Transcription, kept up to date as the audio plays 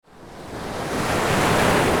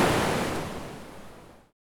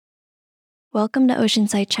Welcome to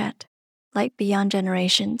Oceanside Chat, Light Beyond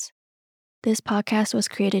Generations. This podcast was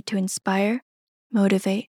created to inspire,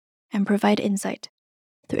 motivate, and provide insight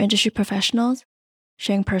through industry professionals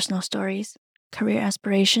sharing personal stories, career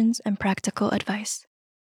aspirations, and practical advice.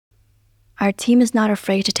 Our team is not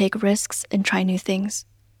afraid to take risks and try new things.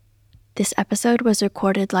 This episode was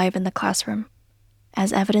recorded live in the classroom,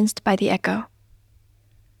 as evidenced by the echo.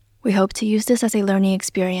 We hope to use this as a learning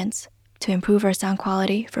experience to improve our sound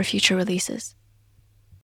quality for future releases.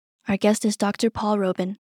 Our guest is Dr. Paul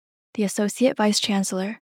Roben, the Associate Vice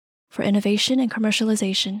Chancellor for Innovation and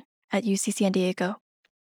Commercialization at UC San Diego.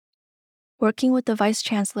 Working with the Vice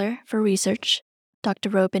Chancellor for research,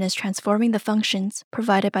 Dr. Roben is transforming the functions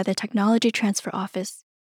provided by the Technology Transfer Office,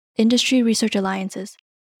 Industry Research Alliances,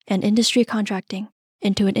 and Industry Contracting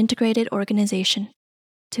into an integrated organization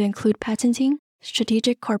to include patenting,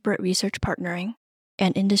 strategic corporate research partnering,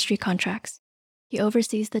 and industry contracts. He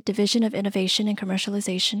oversees the Division of Innovation and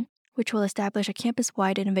Commercialization, which will establish a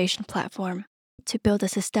campus-wide innovation platform to build a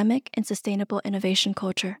systemic and sustainable innovation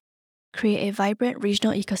culture, create a vibrant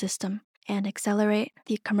regional ecosystem, and accelerate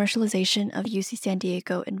the commercialization of UC San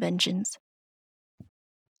Diego inventions.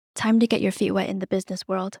 Time to get your feet wet in the business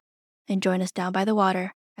world and join us down by the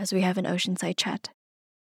water as we have an Oceanside chat.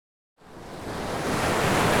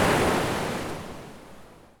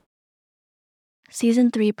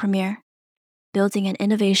 Season 3 premiere, Building an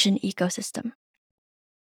Innovation Ecosystem.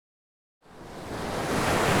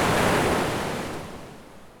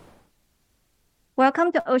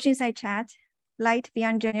 Welcome to Oceanside Chat, Light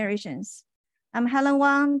Beyond Generations. I'm Helen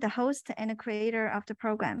Wang, the host and the creator of the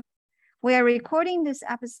program. We are recording this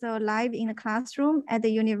episode live in the classroom at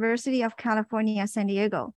the University of California, San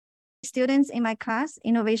Diego. Students in my class,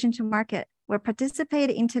 Innovation to Market, will participate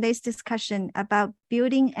in today's discussion about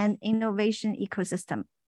building an innovation ecosystem.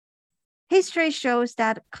 History shows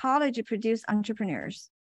that college produce entrepreneurs.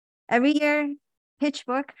 Every year,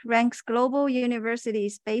 PitchBook ranks global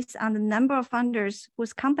universities based on the number of funders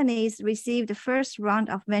whose companies received the first round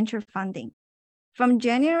of venture funding. From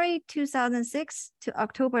January 2006 to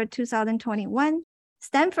October 2021,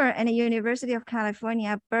 Stanford and the University of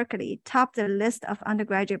California, Berkeley topped the list of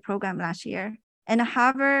undergraduate program last year, and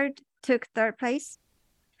Harvard took third place.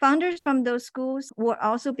 Founders from those schools were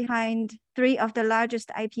also behind 3 of the largest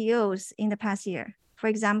IPOs in the past year. For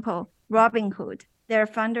example, Robinhood, their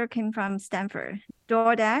founder came from Stanford.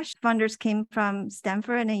 DoorDash, founders came from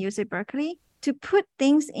Stanford and UC Berkeley. To put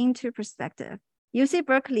things into perspective, UC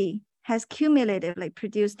Berkeley has cumulatively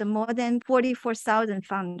produced more than 44,000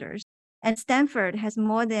 founders, and Stanford has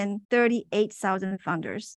more than 38,000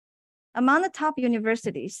 founders. Among the top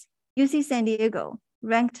universities, UC San Diego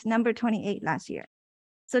ranked number 28 last year.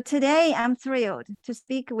 So today, I'm thrilled to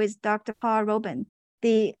speak with Dr. Paul Roben,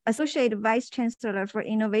 the Associate Vice Chancellor for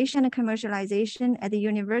Innovation and Commercialization at the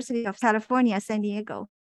University of California, San Diego.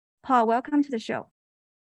 Paul, welcome to the show.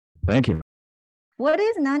 Thank you. What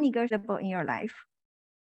is non-negotiable in your life?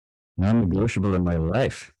 Non-negotiable in my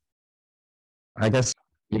life? I guess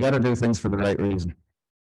you got to do things for the right reason.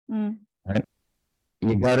 Right?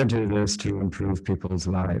 You got to do this to improve people's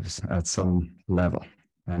lives at some level.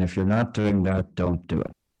 And if you're not doing that, don't do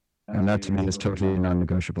it. And that to me is totally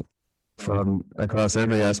non-negotiable. From across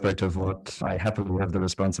every aspect of what I happily have the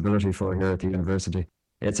responsibility for here at the university,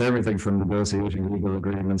 it's everything from negotiating legal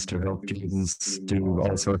agreements to help students do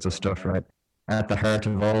all sorts of stuff, right? At the heart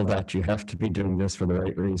of all that, you have to be doing this for the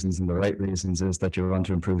right reasons. And the right reasons is that you want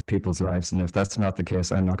to improve people's lives. And if that's not the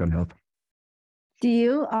case, I'm not going to help. Do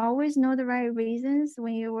you always know the right reasons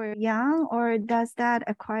when you were young, or does that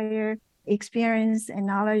acquire experience and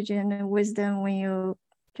knowledge and wisdom when you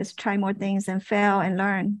just try more things and fail and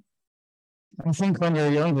learn? I think when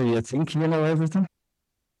you're younger, you think you know everything.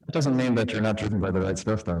 It doesn't mean that you're not driven by the right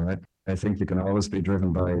stuff, though, right? I think you can always be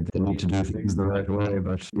driven by the need to do things the right way,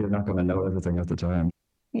 but you're not going to know everything at the time.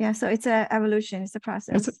 Yeah, so it's an evolution, it's a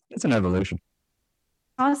process. It's an evolution.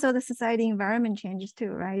 Also, the society environment changes too,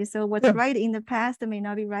 right? So what's right in the past may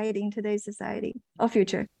not be right in today's society or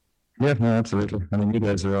future. Yeah, no, absolutely. I mean, you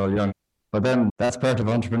guys are all young. But then that's part of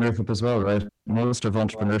entrepreneurship as well, right? Most of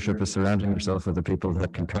entrepreneurship is surrounding yourself with the people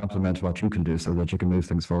that can complement what you can do so that you can move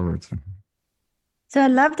things forward. So I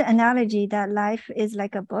love the analogy that life is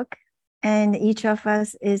like a book and each of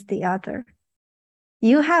us is the author.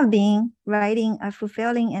 You have been writing a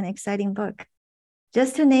fulfilling and exciting book.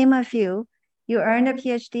 Just to name a few, you earned a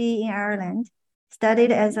PhD in Ireland,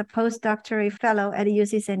 studied as a postdoctoral fellow at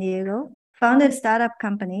UC San Diego, founded startup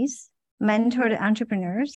companies, mentored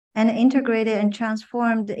entrepreneurs, and integrated and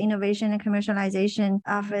transformed the Innovation and Commercialization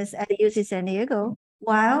Office at UC San Diego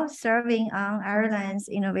while serving on Ireland's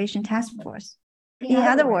Innovation Task Force. In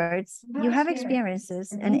other words, you have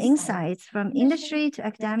experiences and insights from industry to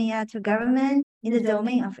academia to government in the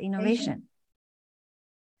domain of innovation.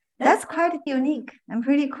 That's quite unique and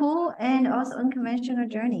pretty cool and also unconventional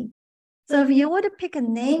journey. So if you were to pick a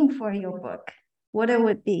name for your book, what it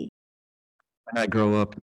would be? When I grow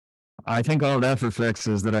up, I think all that reflects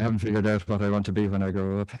is that I haven't figured out what I want to be when I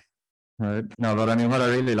grow up. Right. No, but I mean, what I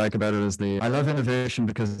really like about it is I love innovation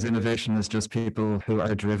because innovation is just people who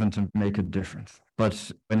are driven to make a difference.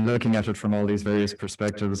 But when looking at it from all these various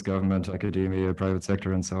perspectives, government, academia, private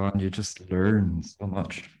sector, and so on, you just learn so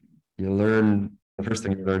much. You learn, the first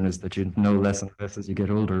thing you learn is that you know less and less as you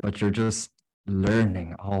get older, but you're just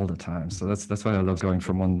learning all the time. So that's why I love going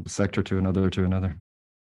from one sector to another to another.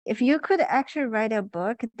 If you could actually write a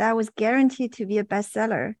book that was guaranteed to be a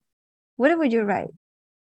bestseller, what would you write?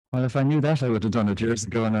 Well, if I knew that, I would have done it years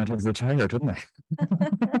ago and I'd have retired, wouldn't I?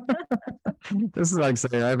 This is like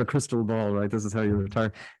saying I have a crystal ball, right? This is how you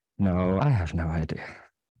retire. No, I have no idea.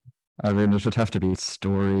 I mean, it would have to be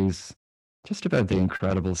stories, just about the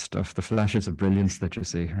incredible stuff, the flashes of brilliance that you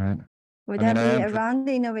see, right? Would that be around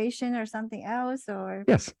the innovation or something else? Or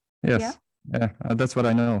Yes. Yeah, that's what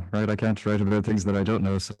I know, right? I can't write about things that I don't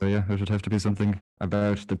know. So yeah, it would have to be something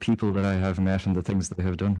about the people that I have met and the things that they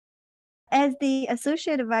have done. As the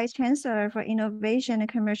Associate Vice Chancellor for Innovation and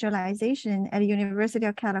Commercialization at the University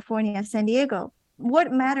of California, San Diego,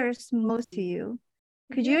 what matters most to you?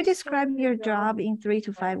 Could you describe your job in 3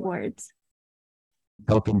 to 5 words?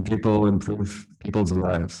 Helping people improve people's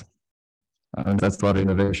lives. And that's what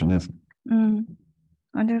innovation is.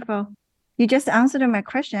 Wonderful. You just answered my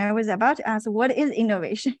question. I was about to ask, what is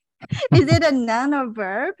innovation? Is it a noun or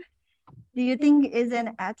verb? Do you think it's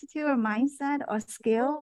an attitude or mindset or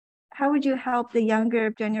skill? How would you help the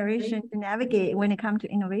younger generation to navigate when it comes to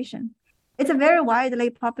innovation? It's a very widely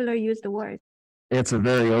popular used word. It's a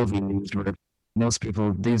very overused word. Most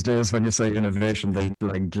people these days, when you say innovation, they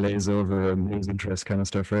like glaze over and lose interest kind of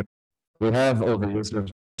stuff, right? We have overused it.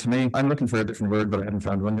 To me, I'm looking for a different word, but I haven't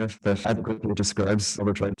found one yet that adequately describes what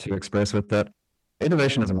we're trying to express with that.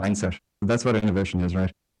 Innovation is a mindset. That's what innovation is,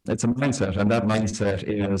 right? It's a mindset, and that mindset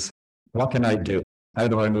is, what can I do? How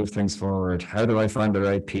do I move things forward? How do I find the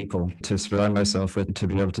right people to surround myself with to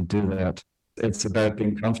be able to do that? It's about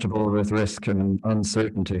being comfortable with risk and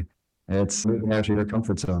uncertainty. It's moving out of your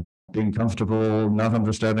comfort zone, being comfortable, not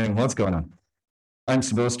understanding what's going on. I'm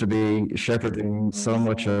supposed to be shepherding so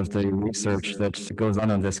much of the research that goes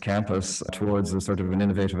on this campus towards a sort of an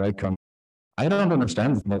innovative outcome. I don't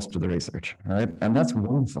understand most of the research, right? And that's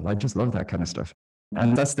wonderful. I just love that kind of stuff.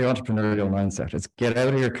 And that's the entrepreneurial mindset. It's get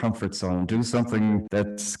out of your comfort zone, do something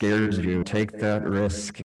that scares you, take that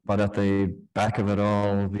risk, but at the back of it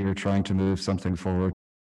all, you're trying to move something forward.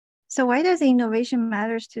 So why does innovation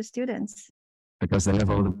matters to students? Because they have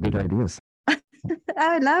all the good ideas.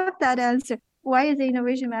 I love that answer. Why is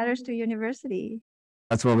innovation matters to university?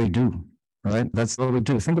 That's what we do, right? That's what we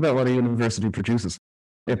do. Think about what a university produces.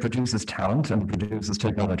 It produces talent and produces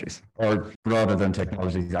technologies, or rather than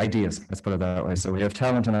technologies, ideas. Let's put it that way. So we have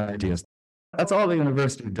talent and ideas. That's all the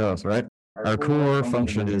university does, right? Our core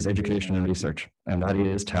function is education and research, and that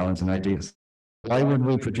is talent and ideas. Why would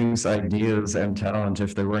we produce ideas and talent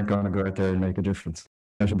if they weren't going to go out there and make a difference?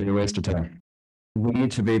 That would be a waste of time. We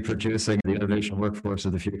need to be producing the innovation workforce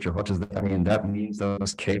of the future. What does that mean? That means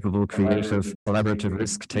those capable, creative, collaborative,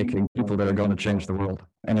 risk-taking people that are going to change the world.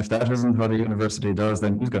 And if that isn't what a university does,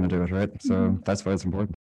 then who's going to do it, right? So that's why it's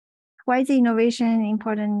important. Why is innovation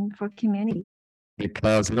important for community?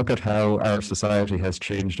 Because look at how our society has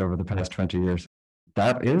changed over the past 20 years.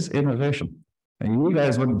 That is innovation. And you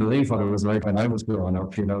guys wouldn't believe what it was like when I was growing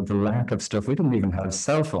up, the lack of stuff. We didn't even have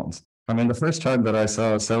cell phones. I mean, the first time that I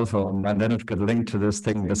saw a cell phone and then it could link to this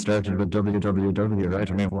thing that started with www,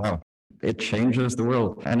 right? I mean, wow, it changes the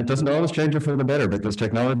world. And it doesn't always change it for the better because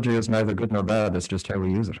technology is neither good nor bad. It's just how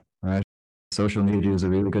we use it, right? Social media is a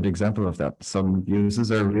really good example of that. Some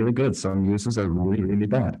uses are really good. Some uses are really, really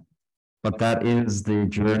bad. But that is the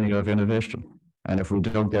journey of innovation. And if we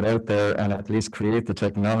don't get out there and at least create the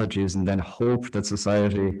technologies and then hope that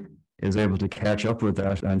society is able to catch up with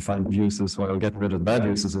that and find uses while getting rid of the bad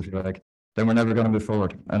uses, if you like, then we're never going to move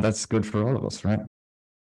forward. And that's good for all of us, right?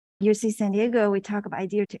 UC San Diego, we talk about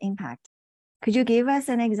idea to impact. Could you give us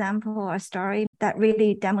an example or a story that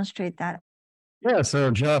really demonstrate that? Yeah, so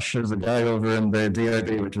Josh is a guy over in the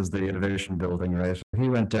DIB, which is the innovation building, right? He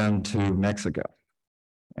went down to Mexico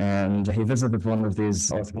and he visited one of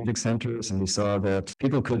these orthopedic centers and he saw that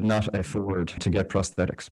people could not afford to get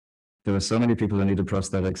prosthetics. There were so many people who needed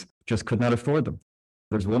prosthetics, just could not afford them.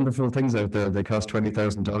 There's wonderful things out there. They cost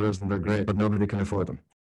 $20,000 and they're great, but nobody can afford them.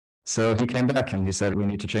 So he came back and he said, we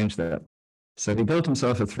need to change that. So he built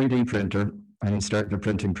himself a 3D printer and he started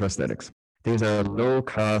printing prosthetics. These are low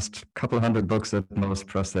cost, couple $100 at most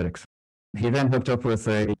prosthetics. He then hooked up with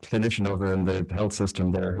a clinician over in the health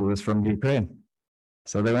system there who was from Ukraine.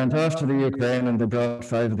 So they went off to the Ukraine and they brought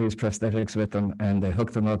 5 of these prosthetics with them and they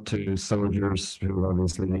hooked them up to soldiers who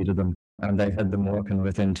obviously needed them. And they had them working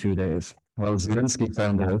within 2 days. Well, Zelensky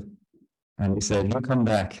found out and he said, "You come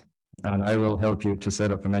back and I will help you to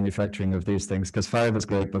set up a manufacturing of these things because 5 is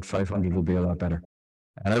great, but 500 will be a lot better."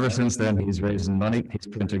 And ever since then, he's raising money. He's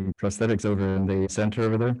printing prosthetics over in the center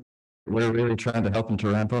over there. We're really trying to help him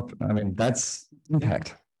to ramp up. I mean, that's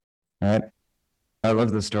impact, right? I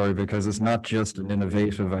love this story because it's not just an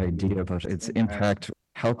innovative idea, but it's impact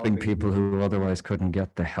helping people who otherwise couldn't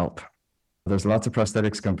get the help. There's lots of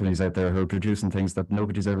prosthetics companies out there who are producing things that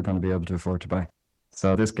nobody's ever going to be able to afford to buy.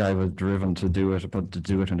 So this guy was driven to do it, but to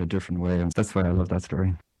do it in a different way. And that's why I love that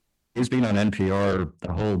story. He's been on NPR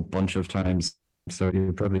a whole bunch of times. So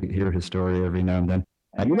you probably hear his story every now and then.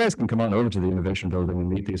 And you guys can come on over to the Innovation Building and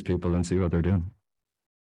meet these people and see what they're doing.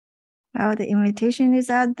 Oh, the invitation is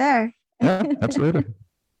out there. Yeah, absolutely.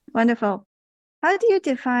 Wonderful. How do you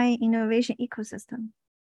define innovation ecosystem?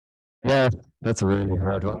 Yeah, that's a really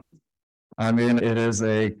hard one. I mean, it is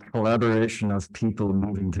a collaboration of people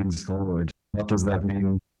moving things forward. What does that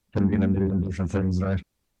mean? Can mean a million different things, right?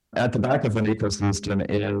 At the back of an ecosystem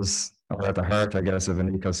is, or at the heart, I guess, of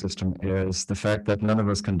an ecosystem is the fact that none of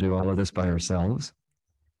us can do all of this by ourselves.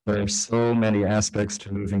 There are so many aspects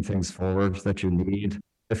to moving things forward that you need.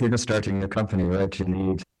 If you're just starting a company, right, you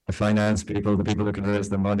need the finance people, the people who can raise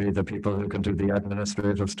the money, the people who can do the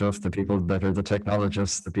administrative stuff, the people that are the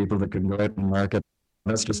technologists, the people that can go out and market.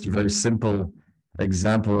 That's just a very simple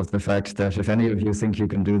example of the fact that if any of you think you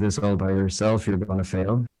can do this all by yourself, you're going to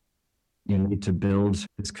fail. You need to build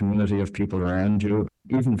this community of people around you,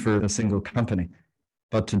 even for a single company.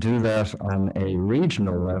 But to do that on a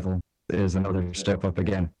regional level is another step up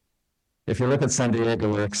again. If you look at San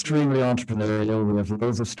Diego, we're extremely entrepreneurial. We have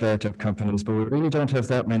loads of startup companies, but we really don't have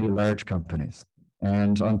that many large companies.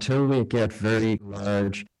 And until we get very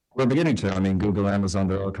large, we're beginning to, I mean, Google, Amazon,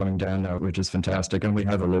 they're all coming down now, which is fantastic. And we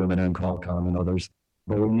have Illumina and Qualcomm and others.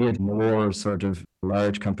 But we need more sort of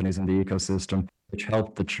large companies in the ecosystem which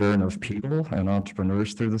help the churn of people and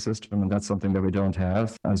entrepreneurs through the system. And that's something that we don't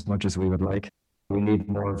have as much as we would like. We need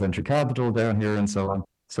more venture capital down here and so on.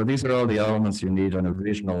 So these are all the elements you need on a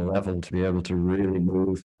regional level to be able to really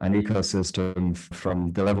move an ecosystem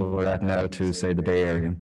from the level we're at now to, say, the Bay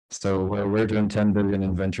Area. So where we're doing 10 billion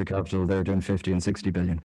in venture capital, they're doing 50 and 60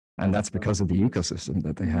 billion. And that's because of the ecosystem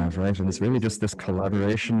that they have, right? And it's really just this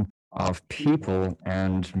collaboration of people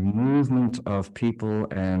and movement of people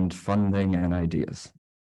and funding and ideas.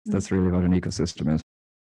 That's really what an ecosystem is.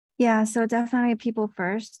 Yeah, so definitely people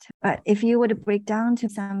first. But if you would break down to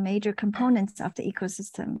some major components of the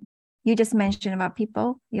ecosystem, you just mentioned about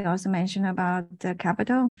people. You also mentioned about the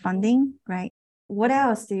capital funding, right? What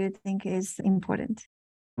else do you think is important?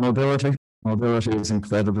 Mobility. Mobility is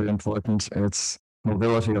incredibly important. It's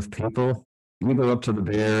mobility of people. You go up to the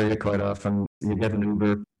Bay Area quite often, you get an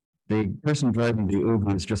Uber. The person driving the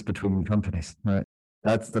Uber is just between companies, right?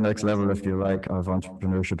 That's the next level, if you like, of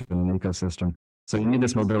entrepreneurship in an ecosystem. So you need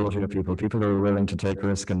this mobility of people, people who are willing to take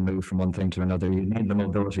risk and move from one thing to another. You need the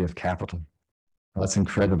mobility of capital. That's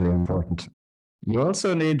incredibly important. You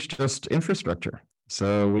also need just infrastructure.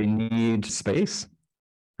 So we need space.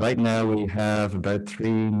 Right now we have about 3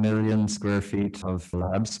 million square feet of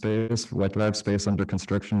lab space, wet lab space under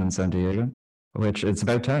construction in San Diego, which it's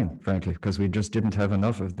about time, frankly, because we just didn't have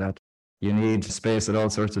enough of that. You need space at all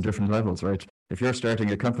sorts of different levels, right? If you're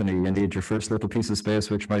starting a company, you need your first little piece of space,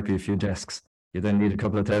 which might be a few desks. You then need a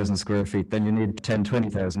couple of thousand square feet. Then you need 10,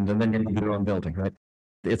 20,000, and then you need your own building, right?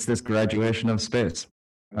 It's this graduation of space.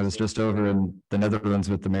 I was just over in the Netherlands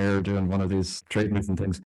with the mayor doing one of these trade meeting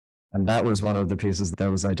things. And that was one of the pieces that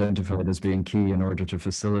was identified as being key in order to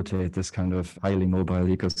facilitate this kind of highly mobile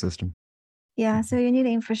ecosystem. Yeah, so you need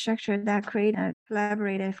infrastructure that create a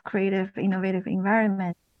collaborative, creative, innovative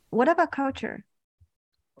environment. What about culture?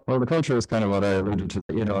 Well, the culture is kind of what I alluded to.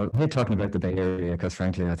 You know, I hate talking about the Bay Area because,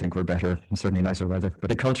 frankly, I think we're better and certainly nicer weather. But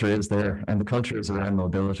the culture is there, and the culture is around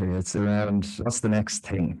mobility. It's around what's the next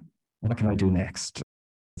thing? What can I do next?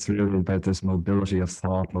 It's really about this mobility of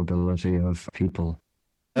thought, mobility of people.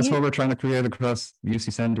 That's what we're trying to create across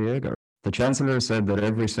UC San Diego. The Chancellor said that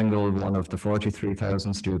every single one of the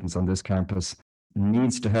 43,000 students on this campus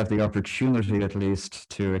needs to have the opportunity, at least,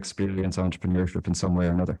 to experience entrepreneurship in some way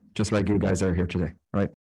or another, just like you guys are here today, right?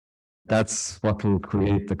 That's what will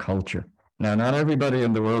create the culture. Now, not everybody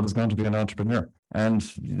in the world is going to be an entrepreneur. And,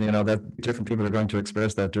 that different people are going to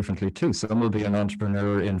express that differently too. Some will be an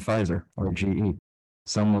entrepreneur in Pfizer or GE.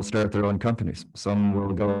 Some will start their own companies. Some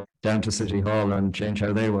will go down to City Hall and change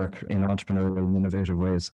how they work in entrepreneurial and innovative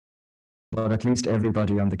ways. But at least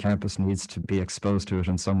everybody on the campus needs to be exposed to it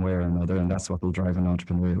in some way or another, and that's what will drive an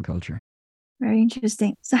entrepreneurial culture. Very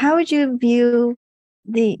interesting. So how would you view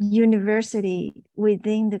the university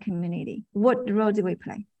within the community? What role do we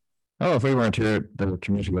play? Oh, if we weren't here, the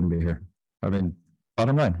community wouldn't be here. I mean,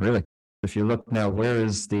 bottom line, really. If you look now, where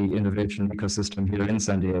is the innovation ecosystem here in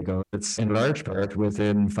San Diego? It's in large part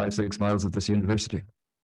within 5-6 miles of this university.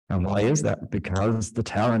 And why is that? Because the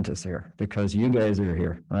talent is here, because you guys are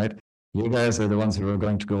here, right? You guys are the ones who are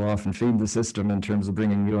going to go off and feed the system in terms of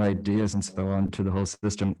bringing new ideas and so on to the whole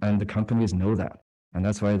system. And the companies know that. And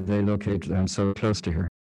that's why they locate them so close to here.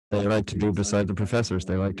 They like to be beside the professors.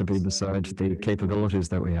 They like to be beside the capabilities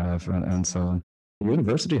that we have and so on. The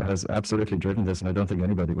university has absolutely driven this, and I don't think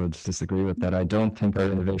anybody would disagree with that. I don't think our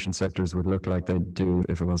innovation sectors would look like they do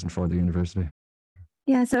if it wasn't for the university.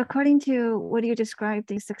 Yeah, so according to what you described,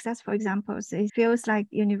 the successful examples, it feels like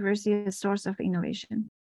university is a source of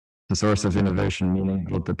innovation. The source of innovation, meaning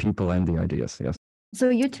both the people and the ideas, yes. So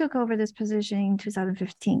you took over this position in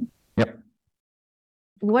 2015. Yep.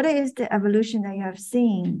 What is the evolution that you have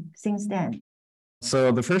seen since then?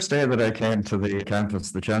 So the first day that I came to the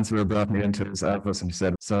campus, the chancellor brought me into his office and he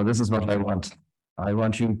said, so this is what I want. I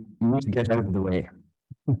want you to get out of the way.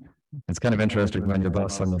 It's kind of interesting when your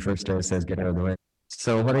boss on the first day says, get out of the way.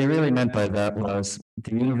 So what he really meant by that was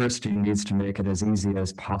the university needs to make it as easy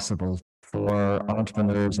as possible for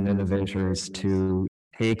entrepreneurs and innovators to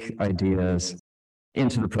take ideas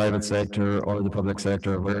into the private sector or the public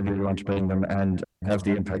sector, or wherever you want to bring them, and have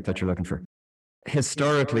the impact that you're looking for.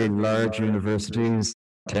 Historically, large universities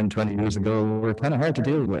 10, 20 years ago were kind of hard to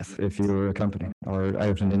deal with if you were a company or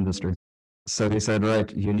out in industry. So he said, right,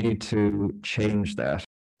 you need to change that.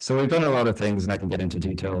 So we've done a lot of things, and I can get into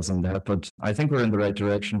details on that, but I think we're in the right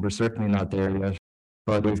direction. We're certainly not there yet.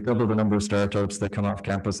 But we've doubled the number of startups that come off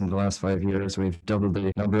campus in the last 5 years. We've doubled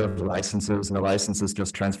the number of licenses, and the license is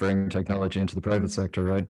just transferring technology into the private sector,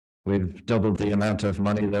 right? We've doubled the amount of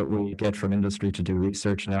money that we get from industry to do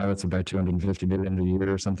research now. It's about 250 million a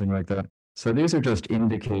year or something like that. So these are just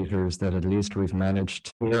indicators that at least we've managed.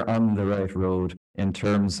 We're on the right road in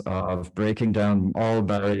terms of breaking down all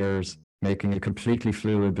barriers, making it completely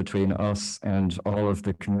fluid between us and all of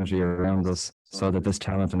the community around us, so that this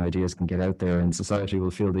talent and ideas can get out there and society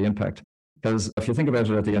will feel the impact. Because if you think about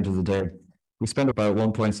it, at the end of the day, we spend about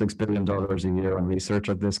 $1.6 billion a year on research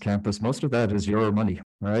at this campus. Most of that is your money,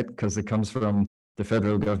 right? Because it comes from the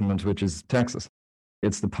federal government, which is taxes.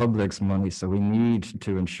 It's the public's money. So we need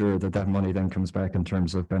to ensure that that money then comes back in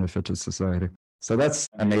terms of benefit to society. So that's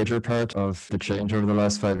a major part of the change over the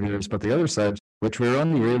last 5 years. But the other side, which we're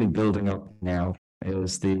only really building up now,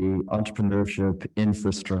 is the entrepreneurship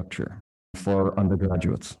infrastructure for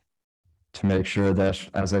undergraduates, to make sure that,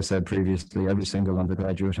 as I said previously, every single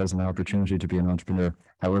undergraduate has an opportunity to be an entrepreneur,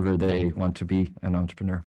 however they want to be an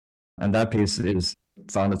entrepreneur. And that piece it's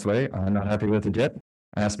on its way. I'm not happy with it yet.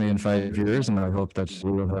 Ask me in 5 years, and I hope that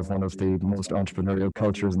we will have one of the most entrepreneurial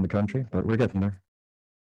cultures in the country, but we're getting there.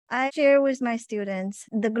 I share with my students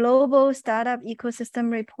the Global Startup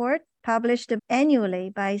Ecosystem Report published annually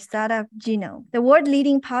by Startup Geno, the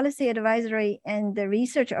world-leading policy advisory and the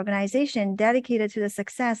research organization dedicated to the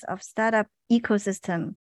success of startup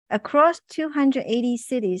ecosystem across 280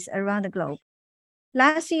 cities around the globe.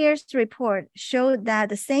 Last year's report showed that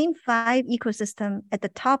the same 5 ecosystems at the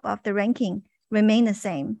top of the ranking remain the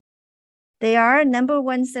same. They are number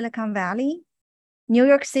 1, Silicon Valley. New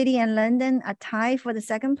York City and London are tied for the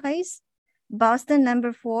 2nd place, Boston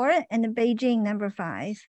number 4, and Beijing number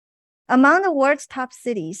 5. Among the world's top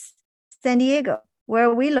cities, San Diego,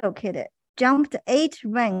 where we located, jumped 8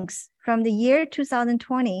 ranks from the year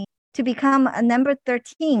 2020 to become a number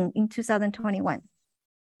 13 in 2021.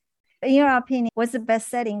 In your opinion, what's the best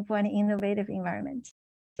setting for an innovative environment?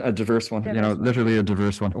 A diverse one, literally a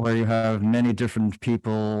diverse one, where you have many different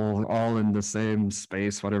people all in the same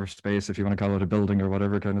space, whatever space, if you want to call it a building or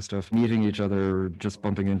whatever kind of stuff, meeting each other, just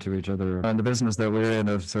bumping into each other. And the business that we're in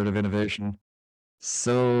of sort of innovation,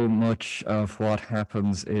 so much of what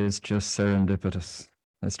happens is just serendipitous.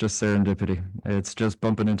 It's just serendipity. It's just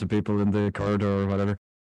bumping into people in the corridor or whatever.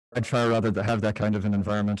 I'd far rather have that kind of an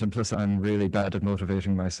environment. And plus, I'm really bad at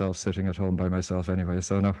motivating myself sitting at home by myself anyway.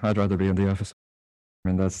 So no, I'd rather be in the office. I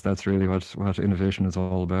mean, that's really what innovation is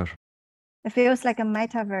all about. It feels like a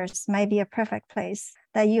metaverse might be a perfect place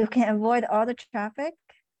that you can avoid all the traffic,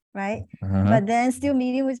 right? But then still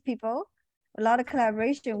meeting with people, a lot of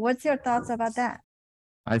collaboration. What's your thoughts about that?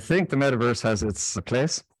 I think the metaverse has its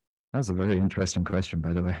place. That's a very interesting question,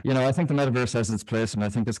 by the way. I think the metaverse has its place, and I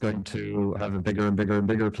think it's going to have a bigger and bigger and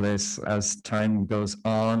bigger place as time goes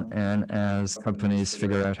on and as companies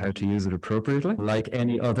figure out how to use it appropriately. Like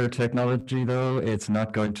any other technology, though, it's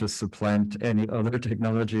not going to supplant any other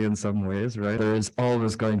technology in some ways, right? There is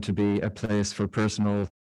always going to be a place for personal,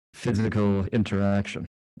 physical interaction.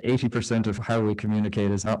 80% of how we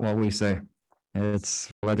communicate is not what we say. It's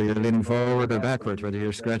whether you're leaning forward or backward, whether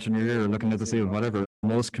you're scratching your ear or looking at the ceiling, whatever.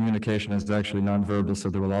 Most communication is actually nonverbal, so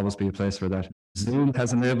there will always be a place for that. Zoom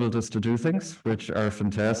has enabled us to do things which are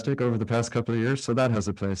fantastic over the past couple of years, so that has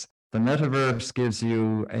a place. The metaverse gives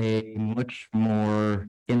you a much more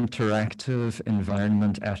interactive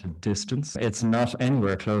environment at a distance. It's not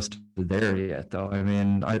anywhere close to there yet, though. I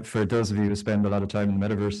mean, for those of you who spend a lot of time in the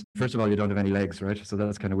metaverse, first of all, you don't have any legs, right? So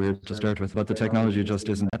that's kind of weird to start with, but the technology just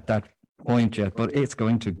isn't at that point yet, but it's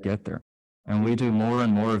going to get there. And we do more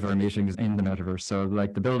and more of our meetings in the metaverse. So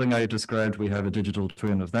like the building I described, we have a digital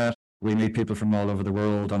twin of that. We meet people from all over the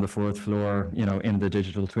world on the 4th floor, in the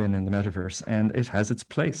digital twin in the metaverse, and it has its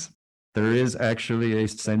place. There is actually a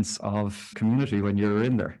sense of community when you're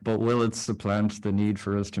in there, but will it supplant the need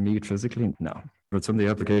for us to meet physically? No. But some of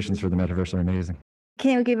the applications for the metaverse are amazing.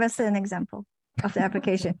 Can you give us an example of the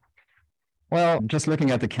application? Well, just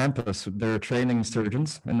looking at the campus, they're training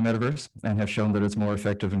surgeons in the metaverse and have shown that it's more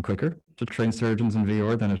effective and quicker to train surgeons in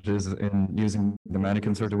VR than it is in using the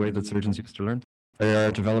mannequin sort of way that surgeons used to learn. They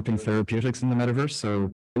are developing therapeutics in the metaverse,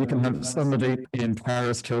 so you can have somebody in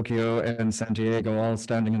Paris, Tokyo, and San Diego all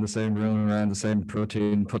standing in the same room around the same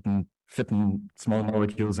protein, fitting small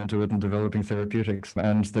molecules into it and developing therapeutics.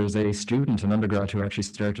 And there's a student, an undergrad, who actually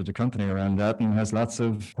started a company around that and has lots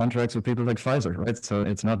of contracts with people like Pfizer, right? So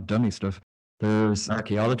it's not dummy stuff. There's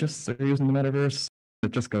archaeologists that are using the metaverse.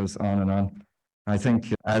 It just goes on and on. I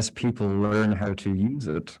think as people learn how to use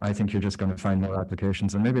it, I think you're just going to find more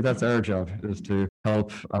applications. And maybe that's our job, is to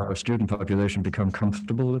help our student population become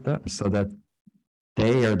comfortable with that so that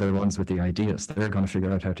they are the ones with the ideas. They're going to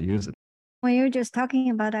figure out how to use it. When you were just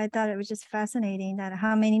talking about it, I thought it was just fascinating that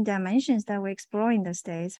how many dimensions that we're exploring these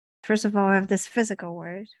days. First of all, we have this physical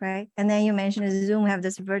world, right? And then you mentioned Zoom have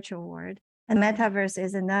this virtual world. And metaverse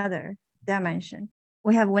is another dimension.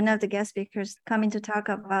 We have one of the guest speakers coming to talk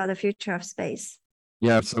about the future of space.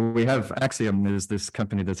 Yeah, so we have Axiom is this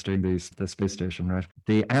company that's doing the space station, right?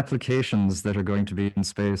 The applications that are going to be in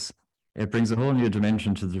space, it brings a whole new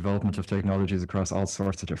dimension to the development of technologies across all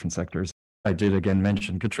sorts of different sectors. I did again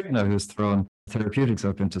mention Katrina, who's thrown therapeutics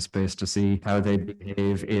up into space to see how they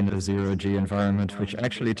behave in a zero-G environment, which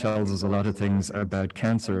actually tells us a lot of things about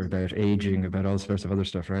cancer, about aging, about all sorts of other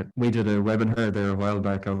stuff, right? We did a webinar there a while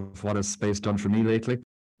back of what has space done for me lately.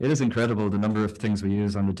 It is incredible the number of things we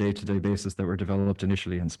use on a day-to-day basis that were developed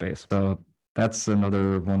initially in space. So that's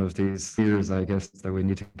another one of these spheres, I guess, that we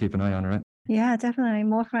need to keep an eye on, right? Yeah, definitely.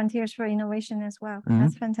 More frontiers for innovation as well. Mm-hmm.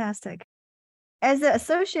 That's fantastic. As the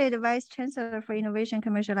Associate Vice Chancellor for Innovation and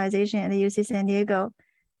Commercialization at the UC San Diego,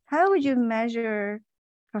 how would you measure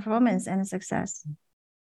performance and success?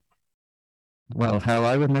 Well, how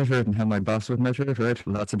I would measure it and how my boss would measure it, right?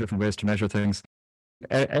 Lots of different ways to measure things.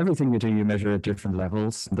 Everything you do, you measure at different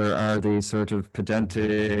levels. There are the sort of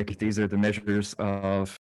pedantic, these are the measures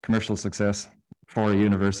of commercial success for a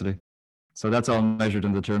university. So that's all measured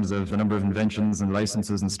in the terms of the number of inventions and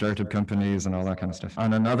licenses and startup companies and all that kind of stuff.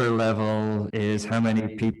 On another level is how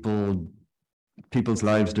many people's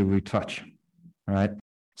lives do we touch, right?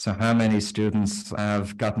 So how many students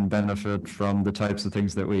have gotten benefit from the types of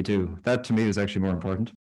things that we do? That to me is actually more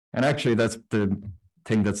important. And actually that's the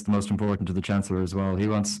thing that's the most important to the Chancellor as well. He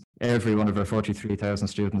wants every one of our 43,000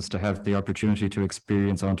 students to have the opportunity to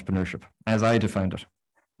experience entrepreneurship, as I defined it.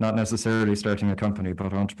 Not necessarily starting a company,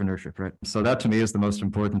 but entrepreneurship, right? So that to me is the most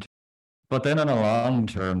important. But then on a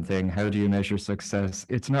long-term thing, how do you measure success?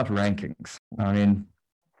 It's not rankings. I mean,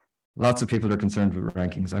 lots of people are concerned with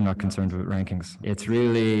rankings. I'm not concerned with rankings. It's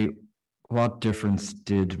really, what difference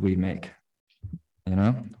did we make? You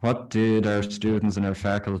know, what did our students and our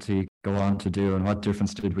faculty go on to do, and what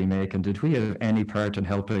difference did we make? And did we have any part in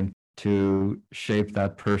helping to shape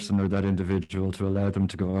that person or that individual to allow them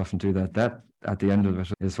to go off and do that? That, at the end of it,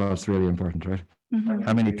 is what's really important, right? Mm-hmm.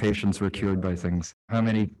 How many patients were cured by things? How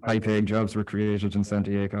many high-paying jobs were created in San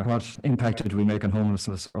Diego? What impact did we make on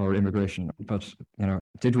homelessness or immigration? But, you know,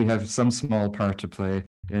 did we have some small part to play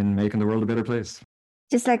in making the world a better place?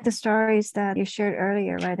 Just like the stories that you shared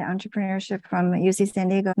earlier, right? The entrepreneurship from UC San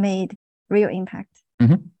Diego made real impact.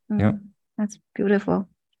 Mm-hmm. Mm-hmm. Yeah. That's beautiful.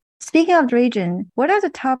 Speaking of the region, what are the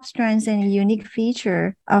top strengths and unique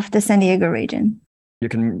feature of the San Diego region? You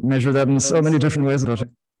can measure that in so many different ways.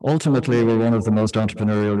 Ultimately, we're one of the most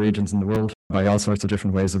entrepreneurial regions in the world by all sorts of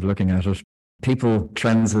different ways of looking at it. People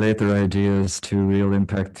translate their ideas to real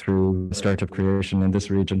impact through startup creation in this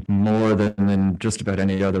region more than in just about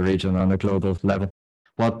any other region on a global level.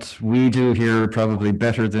 What we do here probably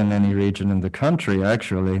better than any region in the country,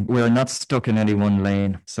 actually. We're not stuck in any one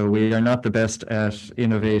lane. So we are not the best at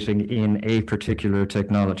innovating in a particular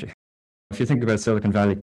technology. If you think about Silicon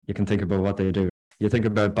Valley, you can think about what they do. You think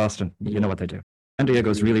about Boston, you know what they do. San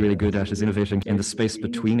Diego is really, really good at is innovating in the space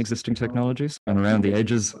between existing technologies and around the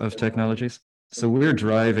edges of technologies. So we're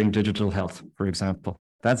driving digital health, for example.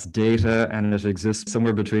 That's data, and it exists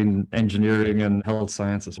somewhere between engineering and health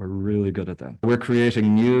sciences. We're really good at that. We're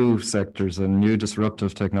creating new sectors and new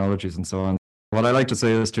disruptive technologies and so on. What I like to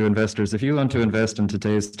say is to investors, if you want to invest in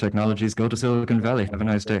today's technologies, go to Silicon Valley. Have a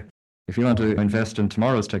nice day. If you want to invest in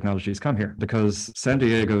tomorrow's technologies, come here, because San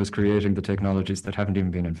Diego is creating the technologies that haven't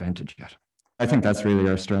even been invented yet. I think that's really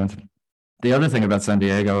our strength. The other thing about San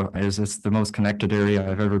Diego is it's the most connected area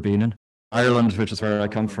I've ever been in. Ireland, which is where I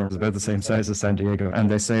come from, is about the same size as San Diego. And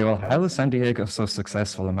they say, well, how is San Diego so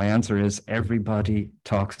successful? And my answer is everybody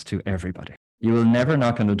talks to everybody. You will never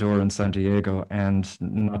knock on a door in San Diego and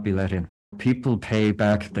not be let in. People pay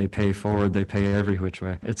back, they pay forward, they pay every which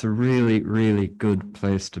way. It's a really, really good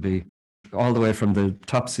place to be. All the way from the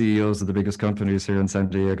top CEOs of the biggest companies here in San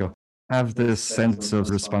Diego have this sense of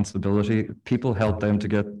responsibility. People help them to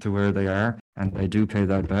get to where they are, and they do pay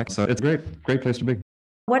that back. So it's a great place to be.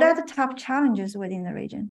 What are the top challenges within the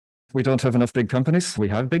region? We don't have enough big companies. We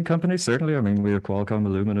have big companies, certainly. I mean, we have Qualcomm,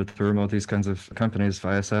 Illumina, Thermo, these kinds of companies,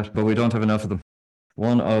 Viasat, but we don't have enough of them.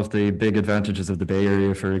 One of the big advantages of the Bay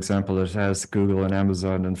Area, for example, it has Google and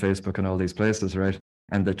Amazon and Facebook and all these places, right?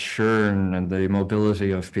 And the churn and the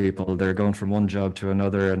mobility of people, they're going from one job to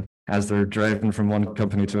another. And as they're driving from one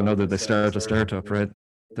company to another, they start a startup, right?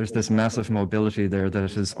 There's this massive mobility there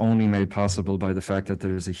that is only made possible by the fact that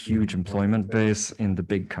there's a huge employment base in the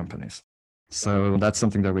big companies. So that's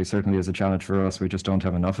something that we certainly is a challenge for us. We just don't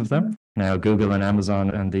have enough of them. Now, Google and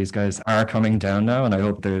Amazon and these guys are coming down now, and I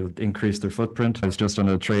hope they'll increase their footprint. I was just on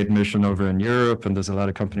a trade mission over in Europe, and there's a lot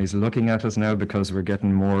of companies looking at us now because we're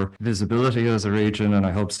getting more visibility as a region, and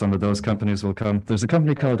I hope some of those companies will come. There's a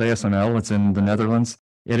company called ASML. It's in the Netherlands.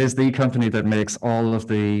 It is the company that makes all of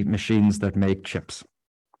the machines that make chips.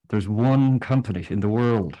 There's one company in the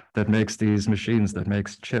world that makes these machines that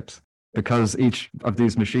makes chips, because each of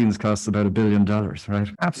these machines costs about $1 billion, right?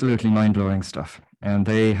 Absolutely mind-blowing stuff. And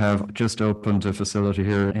they have just opened a facility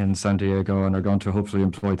here in San Diego and are going to hopefully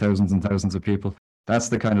employ thousands and thousands of people. That's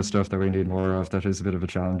the kind of stuff that we need more of. That is a bit of a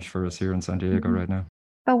challenge for us here in San Diego right now.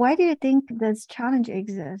 But why do you think this challenge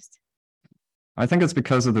exists? I think it's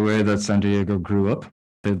because of the way that San Diego grew up.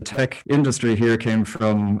 The tech industry here came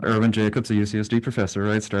from Irwin Jacobs, a UCSD professor,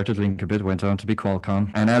 right? Started Linkabit, went on to be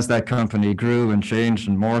Qualcomm. And as that company grew and changed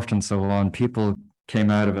and morphed and so on, people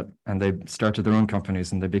came out of it and they started their own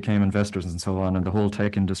companies and they became investors and so on. And the whole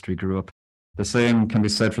tech industry grew up. The same can be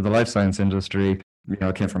said for the life science industry. You know,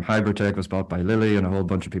 it came from Hybridtech, was bought by Lilly, and a whole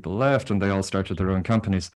bunch of people left and they all started their own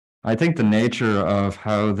companies. I think the nature of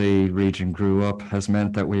how the region grew up has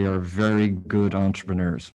meant that we are very good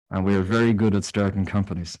entrepreneurs and we are very good at starting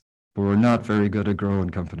companies, but we're not very good at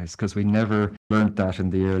growing companies because we never learned that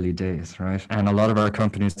in the early days, right? And a lot of our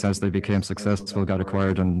companies, as they became successful, got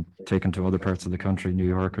acquired and taken to other parts of the country, New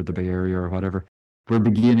York or the Bay Area or whatever. We're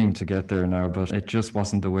beginning to get there now, but it just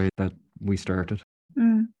wasn't the way that we started.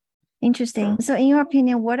 Interesting. So in your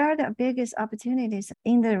opinion, what are the biggest opportunities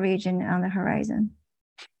in the region on the horizon?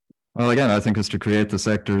 Well, again, I think it's to create the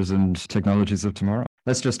sectors and technologies of tomorrow.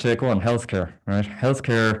 Let's just take one, healthcare, right?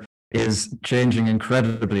 Healthcare is changing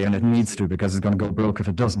incredibly, and it needs to, because it's going to go broke if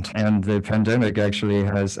it doesn't. And the pandemic actually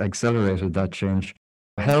has accelerated that change.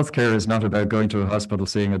 Healthcare is not about going to a hospital,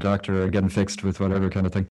 seeing a doctor, or getting fixed with whatever kind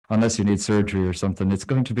of thing. Unless you need surgery or something, it's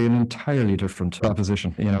going to be an entirely different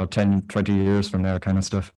proposition, 10, 20 years from now kind of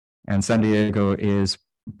stuff. And San Diego is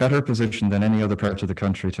better positioned than any other part of the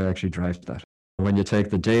country to actually drive that. When you take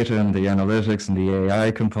the data and the analytics and the AI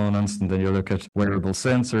components, and then you look at wearable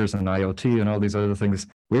sensors and IoT and all these other things,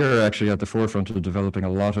 we're actually at the forefront of developing a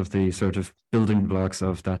lot of the sort of building blocks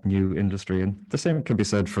of that new industry. And the same can be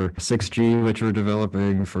said for 6G, which we're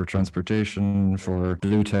developing, for transportation, for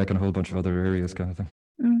blue tech, and a whole bunch of other areas kind of thing.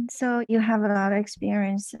 So you have a lot of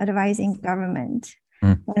experience advising government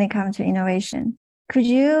when it comes to innovation. Could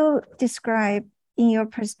you describe, in your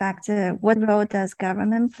perspective, what role does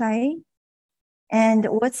government play? And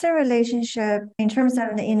what's the relationship in terms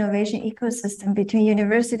of the innovation ecosystem between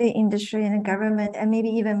university, industry, and government, and maybe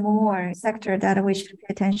even more sector that we should pay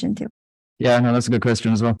attention to? Yeah, no, that's a good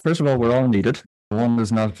question as well. First of all, we're all needed. One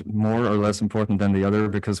is not more or less important than the other,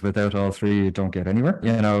 because without all three, you don't get anywhere.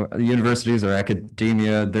 Universities or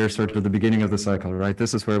academia, they're sort of the beginning of the cycle, right?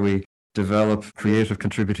 This is where we develop creative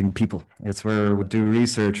contributing people. It's where we do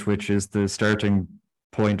research, which is the starting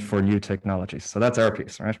point for new technologies. So that's our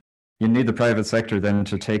piece, right? You need the private sector then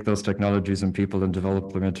to take those technologies and people and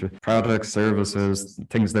develop them into products, services,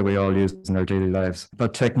 things that we all use in our daily lives.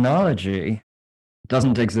 But technology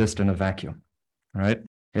doesn't exist in a vacuum, right?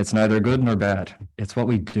 It's neither good nor bad. It's what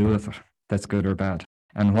we do with it that's good or bad.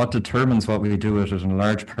 And what determines what we do with it in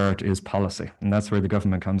large part is policy. And that's where the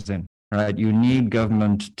government comes in, right? You need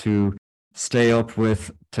government to stay up with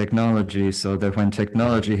technology so that when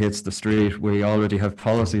technology hits the street, we already have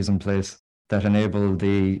policies in place that enable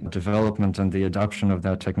the development and the adoption of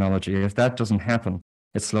that technology. If that doesn't happen,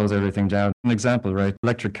 it slows everything down. An example, right?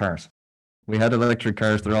 Electric cars. We had electric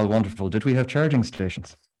cars, they're all wonderful. Did we have charging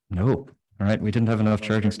stations? No, right? We didn't have enough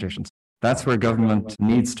charging stations. That's where government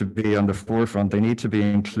needs to be on the forefront. They need to be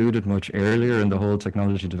included much earlier in the whole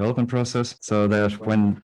technology development process so that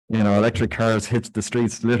when electric cars hit the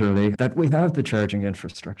streets, literally, that we have the charging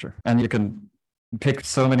infrastructure. And you can pick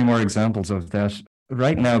so many more examples of that.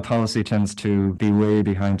 Right now, policy tends to be way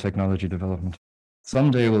behind technology development.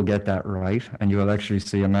 Someday we'll get that right, and you will actually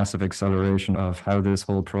see a massive acceleration of how this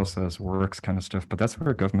whole process works, kind of stuff. But that's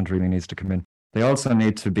where government really needs to come in. They also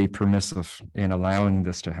need to be permissive in allowing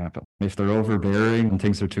this to happen. If they're overbearing and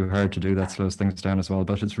things are too hard to do, that slows things down as well.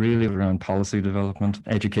 But it's really around policy development,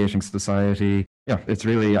 educating society. Yeah, it's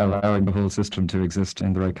really allowing the whole system to exist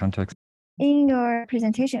in the right context. In your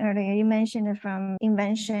presentation earlier, you mentioned from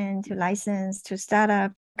invention to license to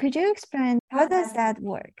startup. Could you explain how does that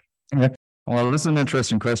work? Yeah. Well, this is an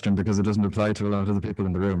interesting question because it doesn't apply to a lot of the people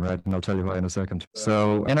in the room, right? And I'll tell you why in a second.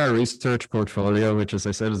 So in our research portfolio, which as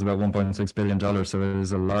I said is about $1.6 billion, so it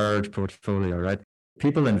is a large portfolio, right?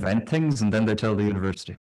 People invent things and then they tell the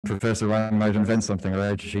university. Professor Wang might invent something,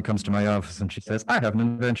 right? She comes to my office and she says, I have an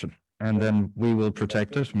invention. And then we will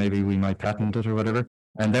protect it. Maybe we might patent it or whatever.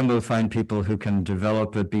 And then we'll find people who can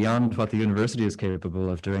develop it beyond what the university is capable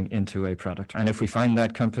of doing into a product. And if we find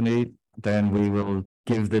that company, then we will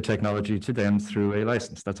give the technology to them through a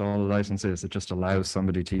license. That's all a license is. It just allows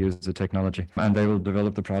somebody to use the technology and they will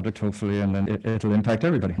develop the product, hopefully, and then it'll impact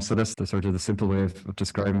everybody. So that's the sort of the simple way of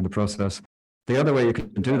describing the process. The other way you can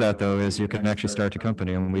do that, though, is you can actually start a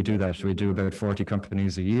company, and we do that. We do about 40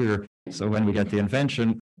 companies a year. So when we get the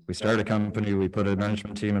invention, we start a company, we put a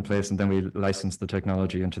management team in place, and then we license the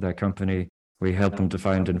technology into that company. We help them to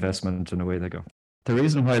find investment, and away they go. The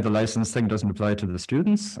reason why the license thing doesn't apply to the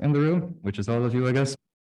students in the room, which is all of you, I guess,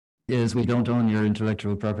 is we don't own your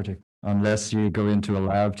intellectual property unless you go into a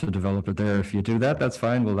lab to develop it there. If you do that, that's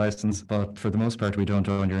fine, we'll license. But for the most part, we don't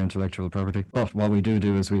own your intellectual property. But what we do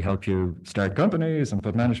is we help you start companies and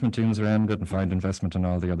put management teams around it and find investment and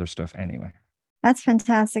all the other stuff anyway. That's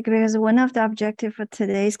fantastic, because one of the objectives for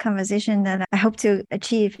today's conversation that I hope to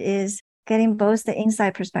achieve is getting both the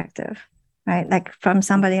inside perspective, right? Like from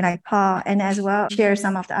somebody like Paul, and as well share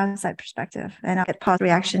some of the outside perspective. And I'll get Paul's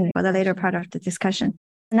reaction for the later part of the discussion.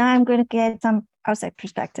 Now I'm going to get some outside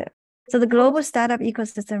perspective. So the Global Startup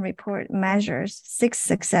Ecosystem Report measures 6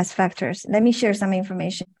 success factors. Let me share some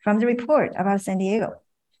information from the report about San Diego.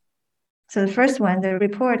 So the first one, the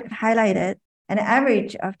report highlighted an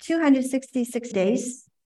average of 266 days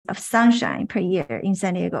of sunshine per year in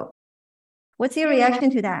San Diego. What's your reaction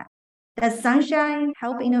to that? Does sunshine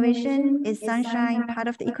help innovation? Is sunshine part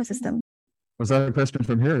of the ecosystem? Was that a question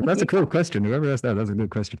from here? That's a cool question. Whoever asked that, that's a good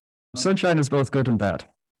question. Sunshine is both good and bad.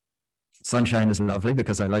 Sunshine is lovely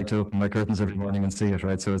because I like to open my curtains every morning and see it,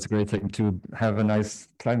 right? So it's a great thing to have a nice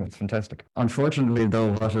climate. It's fantastic. Unfortunately,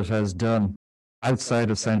 though, what it has done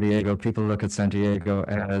outside of San Diego, people look at San Diego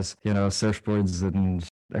as, surfboards and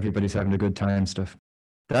everybody's having a good time stuff.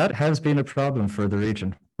 That has been a problem for the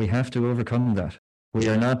region. We have to overcome that. We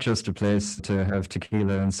are not just a place to have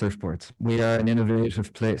tequila and surfboards. We are an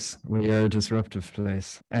innovative place. We are a disruptive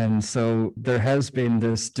place. And so there has been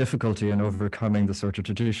this difficulty in overcoming the sort of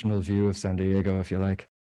traditional view of San Diego, if you like.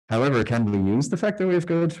 However, can we use the fact that we have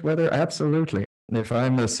good weather? Absolutely. If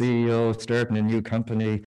I'm a CEO starting a new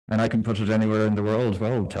company and I can put it anywhere in the world,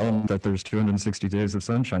 well, tell them that there's 260 days of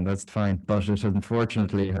sunshine. That's fine. But it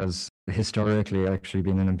unfortunately has historically actually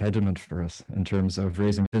been an impediment for us in terms of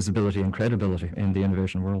raising visibility and credibility in the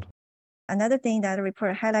innovation world. Another thing that the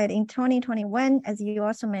report highlighted in 2021, as you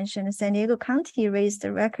also mentioned, San Diego County raised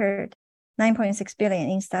a record $9.6 billion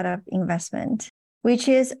in startup investment, which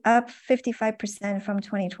is up 55% from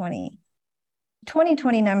 2020.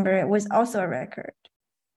 2020 number was also a record.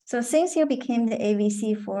 So since you became the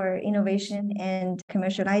AVC for Innovation and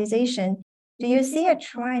Commercialization, Do you see a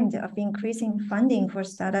trend of increasing funding for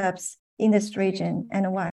startups in this region,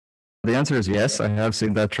 and why? The answer is yes, I have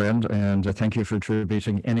seen that trend, and thank you for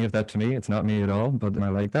attributing any of that to me. It's not me at all, but I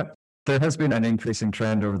like that. There has been an increasing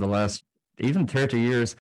trend over the last even 30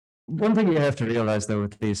 years. One thing you have to realize, though,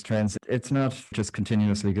 with these trends, it's not just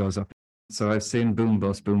continuously goes up. So I've seen boom,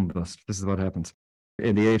 bust, boom, bust. This is what happens.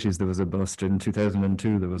 In the 80s, there was a bust. In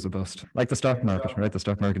 2002, there was a bust. Like the stock market, right? The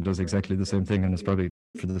stock market does exactly the same thing, and it's probably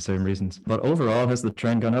for the same reasons. But overall, has the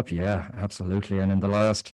trend gone up? Yeah, absolutely. And in the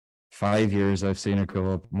last 5 years, I've seen it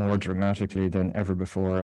go up more dramatically than ever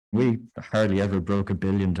before. We hardly ever broke $1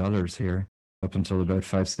 billion here up until about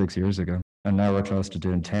 5-6 years ago. And now we're close to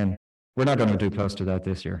doing 10. We're not going to do close to that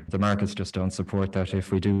this year. The markets just don't support that.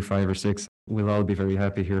 If we do 5 or 6, we'll all be very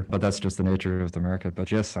happy here. But that's just the nature of the market.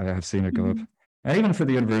 But yes, I have seen it go up. And even for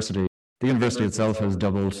the university itself has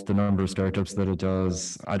doubled the number of startups that it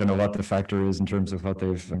does. I don't know what the factor is in terms of what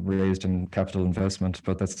they've raised in capital investment,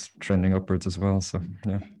 but that's trending upwards as well. So,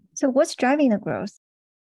 yeah. So what's driving the growth?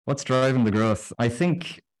 What's driving the growth? I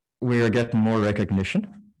think we are getting more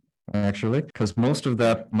recognition, actually, because most of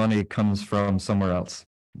that money comes from somewhere else.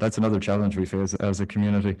 That's another challenge we face as a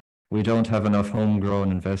community. We don't have enough homegrown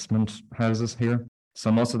investment houses here. So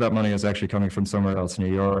most of that money is actually coming from somewhere else,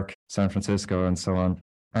 New York, San Francisco, and so on.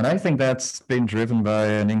 And I think that's been driven by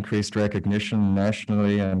an increased recognition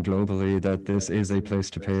nationally and globally that this is a place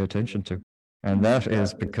to pay attention to. And that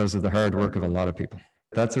is because of the hard work of a lot of people.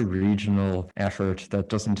 That's a regional effort that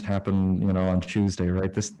doesn't happen, on Tuesday,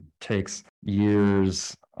 right? This takes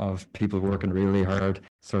years of people working really hard,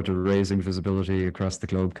 sort of raising visibility across the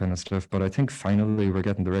globe kind of stuff. But I think finally we're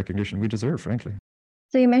getting the recognition we deserve, frankly.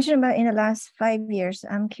 So you mentioned about in the last 5 years.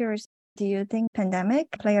 I'm curious, do you think pandemic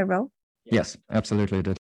play a role? Yes, absolutely it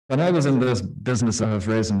did. When I was in this business of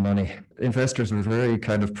raising money, investors were very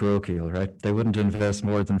kind of parochial, right? They wouldn't invest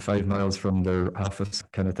more than 5 miles from their office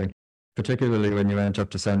kind of thing, particularly when you went up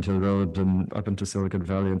to Sand Hill Road and up into Silicon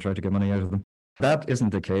Valley and tried to get money out of them. That isn't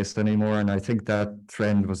the case anymore, and I think that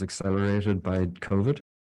trend was accelerated by COVID.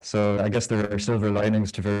 So I guess there are silver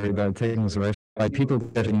linings to very bad things, right? By people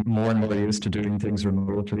getting more and more used to doing things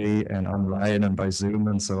remotely and online and by Zoom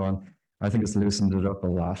and so on, I think it's loosened it up a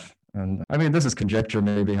lot. And I mean, this is conjecture,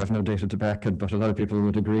 maybe I have no data to back it, but a lot of people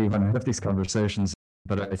would agree when I have these conversations.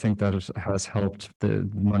 But I think that it has helped the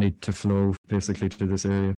money to flow basically to this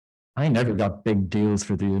area. I never got big deals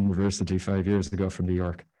for the university 5 years ago from New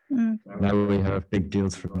York. Now we have big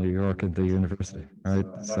deals from New York and the university, right?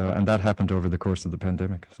 So, and that happened over the course of the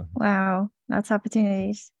pandemic. So. Wow, lots of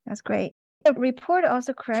opportunities. That's great. The report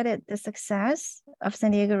also credit the success of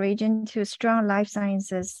San Diego region to strong life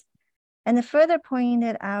sciences, and further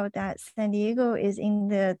pointed out that San Diego is in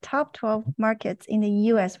the top 12 markets in the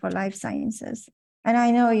U.S. for life sciences. And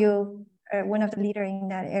I know you are one of the leaders in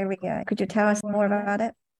that area. Could you tell us more about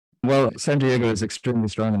it? Well, San Diego is extremely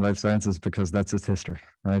strong in life sciences because that's its history,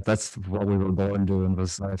 right? That's what we were born doing,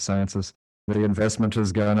 was life sciences. The investment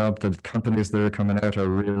has gone up. The companies that are coming out are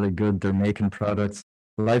really good. They're making products.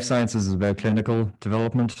 Life sciences is about clinical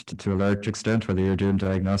development to a large extent, whether you're doing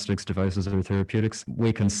diagnostics, devices, or therapeutics.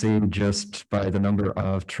 We can see just by the number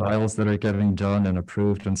of trials that are getting done and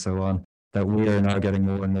approved and so on, that we are now getting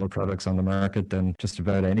more and more products on the market than just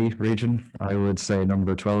about any region. I would say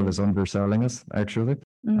number 12 is underselling us, actually.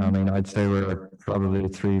 I mean, I'd say we're probably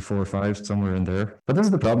 3, 4, 5, somewhere in there. But this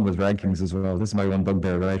is the problem with rankings as well. This is my one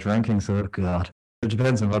bugbear, right? Rankings, oh God. It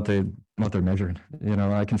depends on what they're measuring.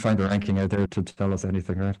 I can find a ranking out there to tell us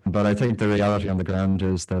anything, right? But I think the reality on the ground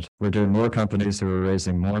is that we're doing more companies who are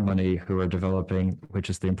raising more money, who are developing,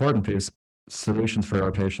 which is the important piece, solutions for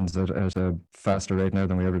our patients at a faster rate now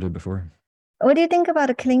than we ever did before. What do you think about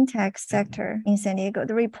the clean tech sector in San Diego?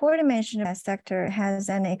 The report mentioned that sector has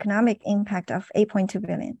an economic impact of $8.2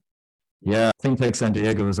 billion. Yeah, Clean Tech San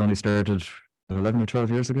Diego was only started 11 or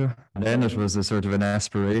 12 years ago. And then it was a sort of an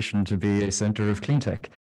aspiration to be a center of clean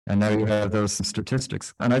tech. And now you have those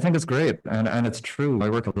statistics. And I think it's great. And it's true.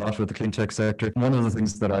 I work a lot with the clean tech sector. One of the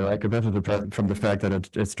things that I like about it, from the fact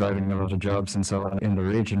that it's driving a lot of jobs and so on in the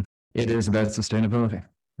region, it is about sustainability.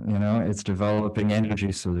 It's developing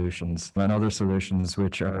energy solutions and other solutions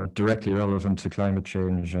which are directly relevant to climate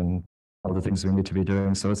change and all the things we need to be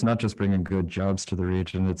doing. So it's not just bringing good jobs to the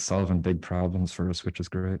region, it's solving big problems for us, which is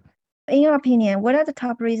great. In your opinion, what are the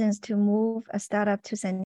top reasons to move a startup to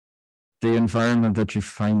San Diego? The environment that you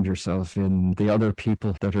find yourself in, the other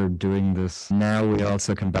people that are doing this. Now we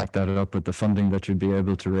also can back that up with the funding that you'd be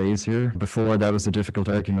able to raise here. Before, that was a difficult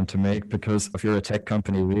argument to make because if you're a tech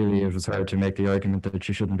company, really, it was hard to make the argument that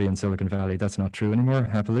you shouldn't be in Silicon Valley. That's not true anymore,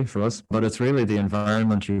 happily for us. But it's really the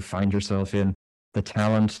environment you find yourself in. The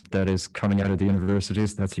talent that is coming out of the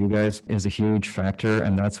universities, that's you guys, is a huge factor.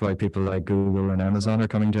 And that's why people like Google and Amazon are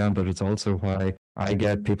coming down. But it's also why I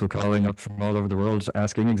get people calling up from all over the world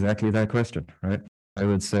asking exactly that question, right? I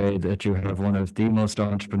would say that you have one of the most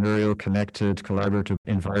entrepreneurial, connected, collaborative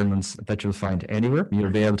environments that you'll find anywhere.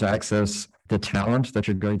 You'll be able to access the talent that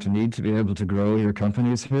you're going to need to be able to grow your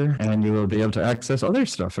companies here, and you will be able to access other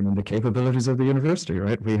stuff. I mean, the capabilities of the university,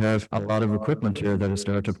 right? We have a lot of equipment here that a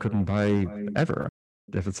startup couldn't buy ever.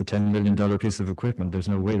 If it's a $10 million piece of equipment, there's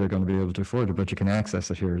no way they're going to be able to afford it, but you can access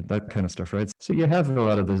it here, that kind of stuff, right? So you have a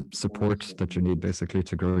lot of the support that you need basically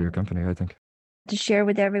to grow your company, I think. To share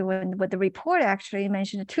with everyone what the report actually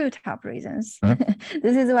mentioned, two top reasons.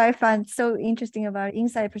 This is what I find so interesting about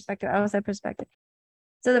inside perspective, outside perspective.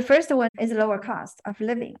 So the first one is lower cost of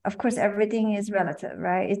living. Of course, everything is relative,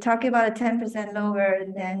 right? It's talking about a 10% lower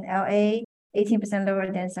than LA, 18%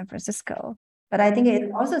 lower than San Francisco. But I think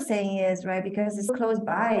it's also saying is, right, because it's close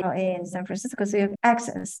by LA and San Francisco, so you have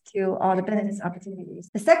access to all the business opportunities.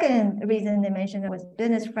 The second reason they mentioned was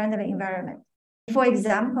business-friendly environment. For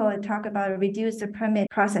example, talk about reduce the permit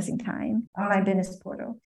processing time, online business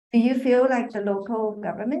portal. Do you feel like the local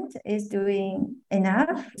government is doing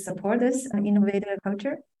enough to support this innovative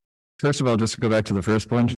culture? First of all, just to go back to the first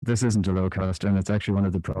point, this isn't a low cost, and it's actually one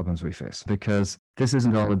of the problems we face, because this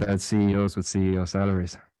isn't all about CEOs with CEO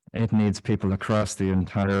salaries. It needs people across the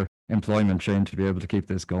entire employment chain to be able to keep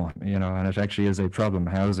this going, and it actually is a problem.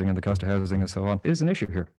 Housing and the cost of housing and so on is an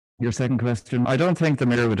issue here. Your second question, I don't think the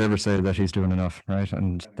mayor would ever say that he's doing enough, right?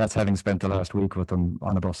 And that's having spent the last week with them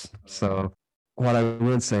on a bus. So what I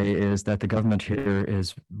would say is that the government here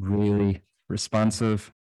is really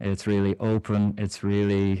responsive. It's really open. It's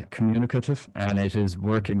really communicative. And it is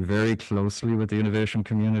working very closely with the innovation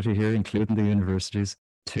community here, including the universities,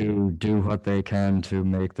 to do what they can to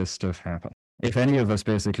make this stuff happen. If any of us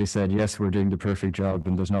basically said, yes, we're doing the perfect job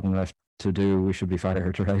and there's nothing left to do, we should be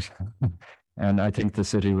fired, right? And I think the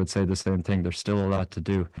city would say the same thing. There's still a lot to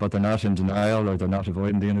do, but they're not in denial, or they're not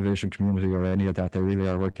avoiding the innovation community or any of that. They really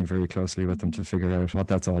are working very closely with them to figure out what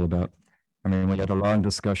that's all about. I mean, we had a long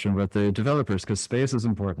discussion with the developers because space is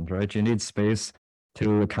important, right? You need space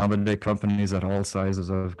to accommodate companies at all sizes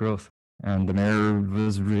of growth. And the mayor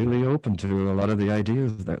was really open to a lot of the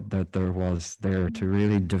ideas that there was there to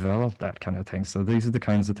really develop that kind of thing. So these are the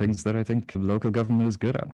kinds of things that I think local government is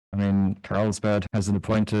good at. I mean, Carlsbad has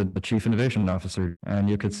appointed a chief innovation officer,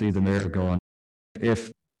 and you could see the mayor going,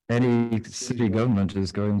 if any city government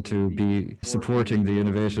is going to be supporting the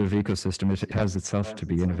innovative ecosystem, it has itself to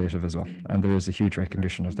be innovative as well. And there is a huge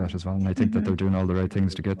recognition of that as well. And I think that they're doing all the right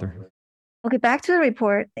things to get there. Okay, back to the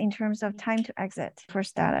report in terms of time to exit for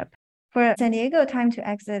startup. For San Diego, time to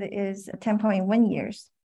exit is 10.1 years,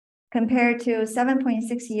 compared to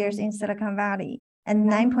 7.6 years in Silicon Valley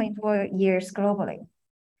and 9.4 years globally.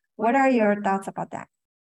 What are your thoughts about that?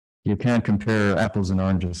 You can't compare apples and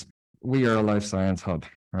oranges. We are a life science hub,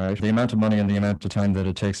 right? The amount of money and the amount of time that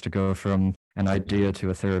it takes to go from an idea to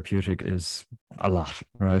a therapeutic is a lot,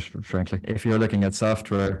 right? Frankly, if you're looking at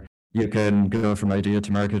software, you can go from idea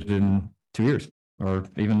to market in 2 years or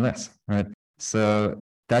even less, right? So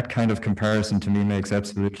that kind of comparison to me makes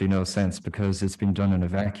absolutely no sense because it's been done in a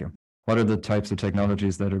vacuum. What are the types of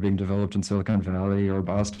technologies that are being developed in Silicon Valley or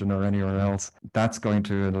Boston or anywhere else? That's going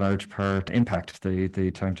to, in large part, impact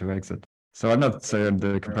the time to exit. So I'm not saying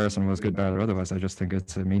the comparison was good, bad, or otherwise. I just think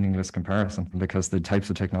it's a meaningless comparison because the types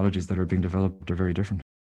of technologies that are being developed are very different.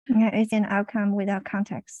 Yeah, it's an outcome without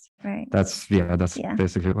context, right? That's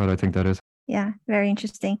basically what I think that is. Yeah, very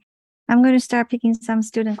interesting. I'm going to start picking some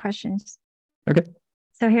student questions. Okay.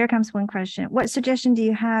 So here comes one question. What suggestion do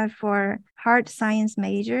you have for hard science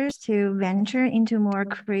majors to venture into more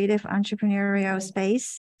creative entrepreneurial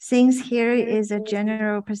space? Since here is a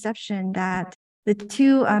general perception that the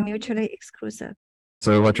two are mutually exclusive.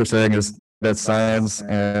 So what you're saying is that science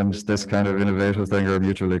and this kind of innovative thing are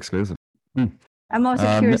mutually exclusive. I'm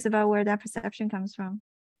also curious about where that perception comes from.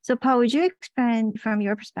 So Paul, would you expand from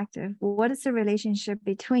your perspective? What is the relationship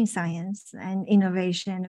between science and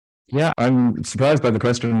innovation? Yeah, I'm surprised by the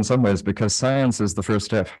question in some ways because science is the first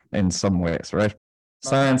step in some ways, right?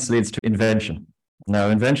 Science leads to invention. Now,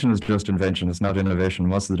 invention is just invention. It's not innovation.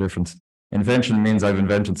 What's the difference? Invention means I've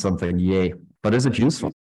invented something, yay. But is it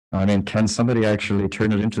useful? I mean, can somebody actually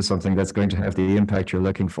turn it into something that's going to have the impact you're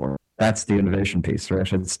looking for? That's the innovation piece,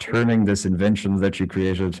 right? It's turning this invention that you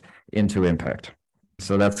created into impact.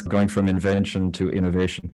 So that's going from invention to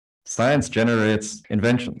innovation. Science generates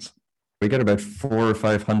inventions. We get about 400 or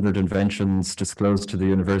 500 inventions disclosed to the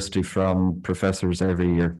university from professors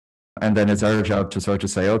every year. And then it's our job to sort of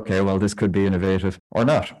say, okay, well, this could be innovative or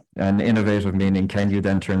not. And innovative meaning, can you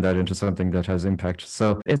then turn that into something that has impact?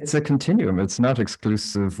 So it's a continuum. It's not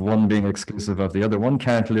exclusive, one being exclusive of the other. One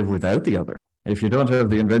can't live without the other. If you don't have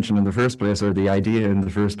the invention in the first place or the idea in the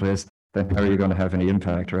first place, then how are you going to have any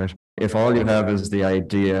impact, right? If all you have is the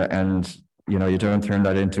idea and, you know, you don't turn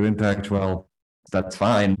that into impact, well, that's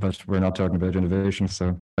fine, but we're not talking about innovation.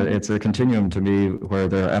 So it's a continuum to me where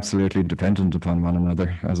they're absolutely dependent upon one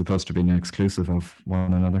another as opposed to being exclusive of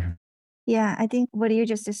one another. Yeah, I think what you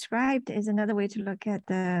just described is another way to look at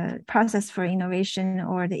the process for innovation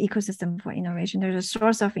or the ecosystem for innovation. There's a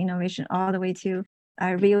source of innovation all the way to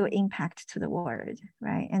a real impact to the world,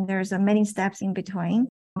 right? And there's many steps in between.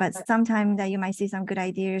 But sometimes that you might see some good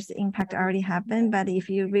ideas, the impact already happened. But if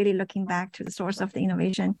you're really looking back to the source of the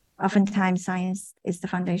innovation, oftentimes science is the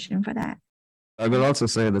foundation for that. I will also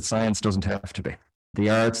say that science doesn't have to be. The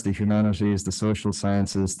arts, the humanities, the social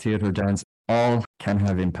sciences, theatre, dance, all can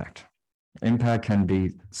have impact. Impact can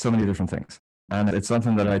be so many different things. And it's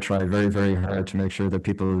something that I try very, very hard to make sure that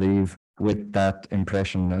people leave with that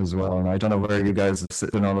impression as well. And I don't know where you guys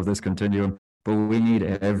sit in all of this continuum, but we need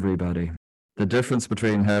everybody. The difference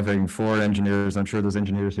between having 4 engineers, I'm sure there's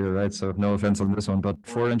engineers here, right? So no offense on this one, but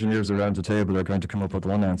 4 engineers around the table are going to come up with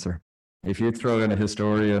one answer. If you throw in a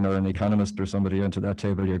historian or an economist or somebody into that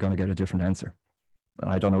table, you're going to get a different answer.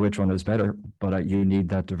 I don't know which one is better, but you need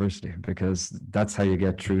that diversity because that's how you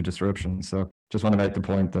get true disruption. So just want to make the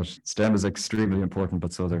point that STEM is extremely important,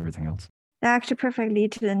 but so is everything else. That actually perfectly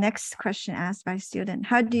leads to the next question asked by a student.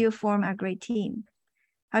 How do you form a great team?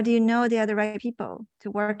 How do you know they are the right people to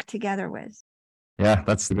work together with? Yeah,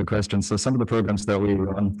 that's a good question. So some of the programs that we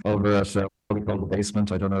run over at what we call the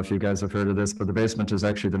Basement, I don't know if you guys have heard of this, but the Basement is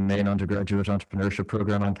actually the main undergraduate entrepreneurship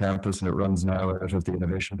program on campus, and it runs now out of the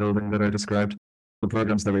Innovation building that I described. The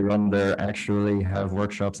programs that we run there actually have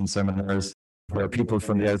workshops and seminars where people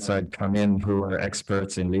from the outside come in who are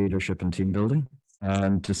experts in leadership and team building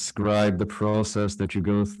and describe the process that you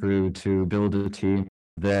go through to build a team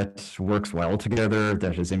that works well together,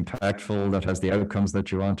 that is impactful, that has the outcomes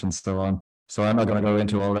that you want, and so on. So I'm not going to go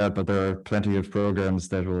into all that, but there are plenty of programs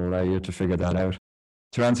that will allow you to figure that out.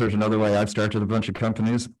 To answer it another way, I've started a bunch of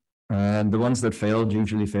companies, and the ones that failed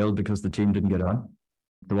usually failed because the team didn't get on.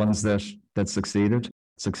 The ones that succeeded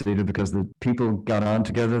because the people got on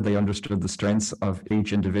together. They understood the strengths of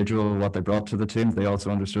each individual, what they brought to the team. They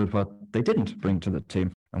also understood what they didn't bring to the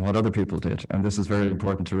team and what other people did. And this is very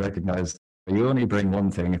important to recognize. You only bring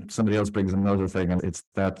one thing, somebody else brings another thing, and it's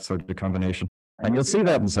that sort of combination. And you'll see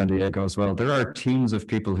that in San Diego as well. There are teams of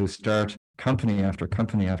people who start company after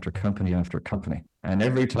company after company after company. And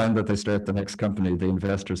every time that they start the next company, the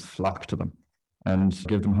investors flock to them and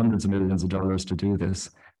give them hundreds of millions of dollars to do this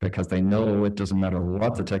because they know it doesn't matter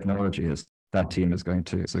what the technology is, that team is going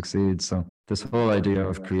to succeed. So this whole idea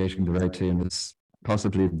of creating the right team is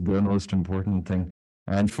possibly the most important thing.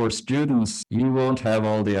 And for students, you won't have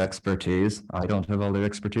all the expertise. I don't have all the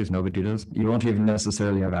expertise. Nobody does. You won't even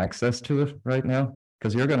necessarily have access to it right now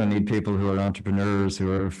because you're going to need people who are entrepreneurs,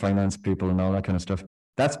 who are finance people and all that kind of stuff.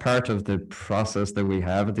 That's part of the process that we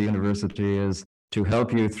have at the university is to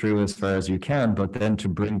help you through as far as you can, but then to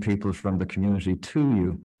bring people from the community to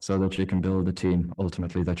you so that you can build a team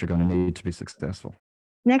ultimately that you're going to need to be successful.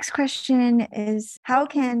 Next question is, how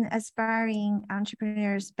can aspiring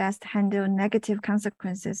entrepreneurs best handle negative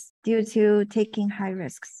consequences due to taking high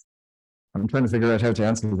risks? I'm trying to figure out how to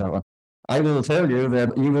answer that one. I will tell you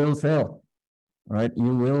that you will fail, right?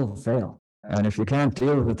 You will fail. And if you can't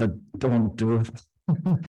deal with it, don't do it.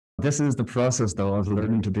 This is the process, though, of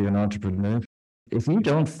learning to be an entrepreneur. If you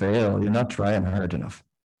don't fail, you're not trying hard enough.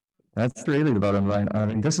 That's really the bottom line. I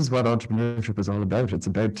mean, this is what entrepreneurship is all about. It's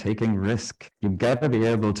about taking risk. You've got to be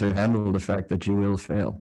able to handle the fact that you will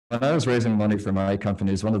fail. When I was raising money for my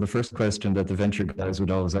companies, one of the first questions that the venture guys would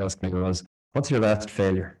always ask me was, what's your last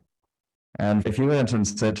failure? And if you went and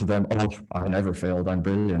said to them, oh, I never failed, I'm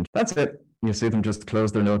brilliant, that's it. You see them just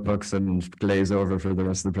close their notebooks and glaze over for the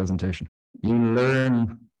rest of the presentation. You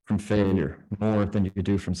learn from failure more than you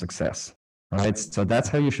do from success, right? So that's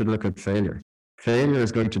how you should look at failure. Failure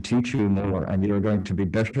is going to teach you more, and you're going to be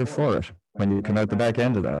better for it when you come out the back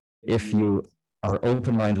end of that, if you are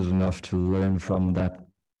open-minded enough to learn from that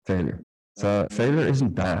failure. So failure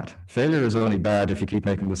isn't bad. Failure is only bad if you keep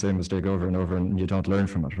making the same mistake over and over and you don't learn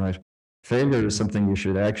from it, right? Failure is something you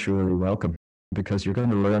should actually welcome because you're going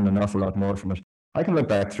to learn an awful lot more from it. I can look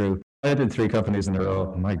back through, I did 3 companies in a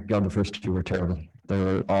row. My God, the first 2 were terrible. They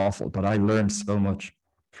were awful, but I learned so much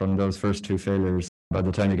from those first 2 failures. By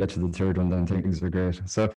the time you get to the 3rd one, then things are great.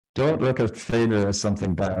 So don't look at failure as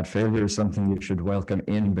something bad. Failure is something you should welcome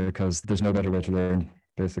in because there's no better way to learn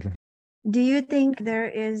basically. Do you think there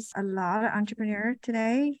is a lot of entrepreneurs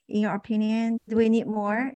today, in your opinion? Do we need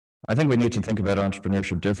more? I think we need to think about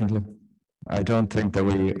entrepreneurship differently. I don't think that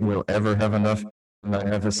we will ever have enough. And I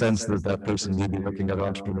have a sense that that person will be looking at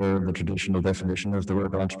entrepreneur, the traditional definition of the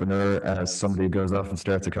word entrepreneur, as somebody who goes off and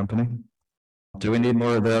starts a company. Do we need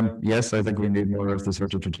more of them? Yes, I think we need more of the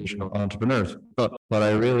sort of traditional entrepreneurs. But what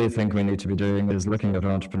I really think we need to be doing is looking at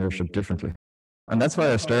entrepreneurship differently. And that's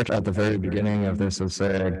why I start at the very beginning of this of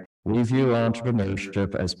saying, we view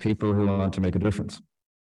entrepreneurship as people who want to make a difference.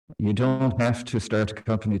 You don't have to start a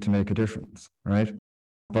company to make a difference, right?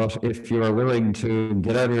 But if you are willing to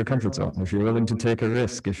get out of your comfort zone, if you're willing to take a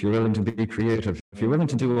risk, if you're willing to be creative, if you're willing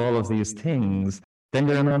to do all of these things, then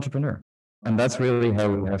you're an entrepreneur. And that's really how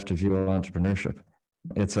we have to view entrepreneurship.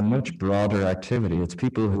 It's a much broader activity. It's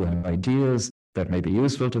people who have ideas that may be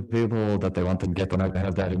useful to people, that they want to get them out to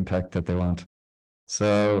have that impact that they want.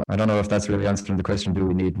 So I don't know if that's really answering the question, do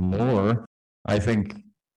we need more? I think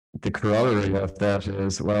the corollary of that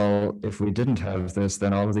is, well, if we didn't have this,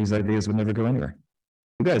 then all of these ideas would never go anywhere.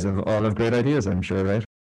 You guys have all have great ideas, I'm sure, right?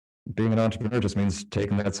 Being an entrepreneur just means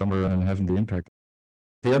taking that somewhere and having the impact.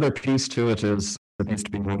 The other piece to it is it needs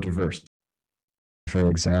to be more diverse. For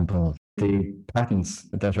example, the patents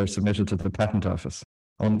that are submitted to the patent office,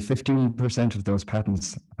 only 15% of those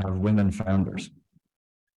patents have women founders.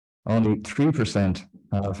 Only 3%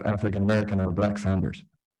 have African American or Black founders.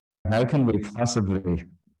 How can we possibly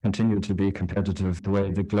continue to be competitive the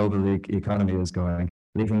way the global economy is going,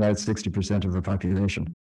 leaving out 60% of our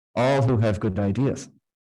population, all who have good ideas,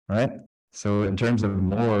 right? So in terms of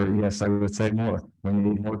more, yes, I would say more. We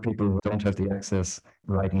need more people who don't have the access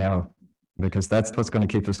right now, because that's what's going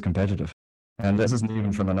to keep us competitive. And this isn't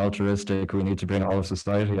even from an altruistic, we need to bring all of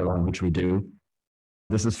society along, which we do.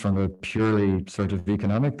 This is from a purely sort of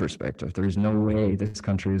economic perspective. There is no way this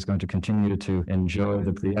country is going to continue to enjoy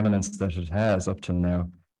the preeminence that it has up to now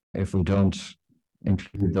if we don't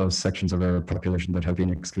include those sections of our population that have been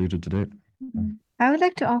excluded to date. I would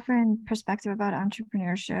like to offer a perspective about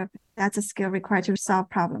entrepreneurship. That's a skill required to solve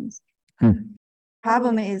problems.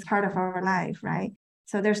 Problem is part of our life, right?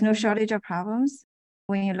 So there's no shortage of problems.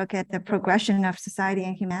 When you look at the progression of society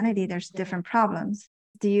and humanity, there's different problems.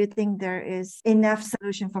 Do you think there is enough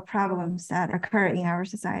solution for problems that occur in our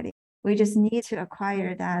society? We just need to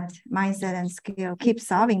acquire that mindset and skill, keep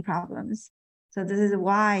solving problems. So this is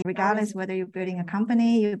why, regardless whether you're building a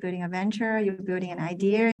company, you're building a venture, you're building an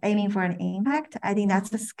idea, aiming for an impact, I think that's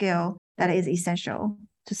the skill that is essential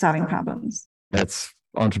to solving problems. That's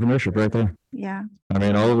entrepreneurship right there. Yeah. I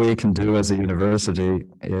mean, all we can do as a university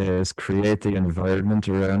is create the environment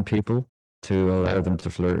around people to allow them to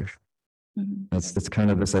flourish. That's kind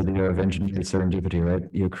of this idea of engineered serendipity, right?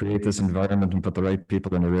 You create this environment and put the right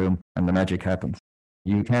people in a room and the magic happens.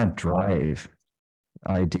 You can't drive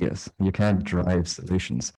ideas, you can't drive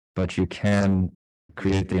solutions, but you can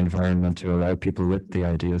create the environment to allow people with the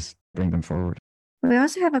ideas, bring them forward. We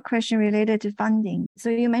also have a question related to funding. So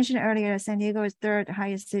you mentioned earlier, San Diego is third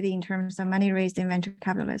highest city in terms of money raised in venture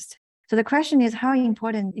capitalists. So the question is how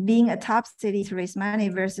important being a top city to raise money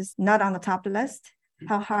versus not on the top list,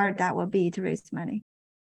 how hard that will be to raise money.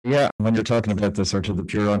 Yeah, when you're talking about the sort of the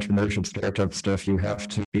pure entrepreneurship startup stuff, you have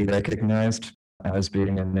to be recognized as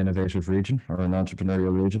being an innovative region or an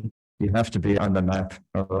entrepreneurial region. You have to be on the map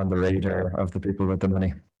or on the radar of the people with the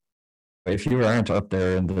money. If you aren't up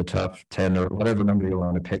there in the top 10 or whatever number you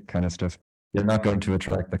want to pick kind of stuff, you're not going to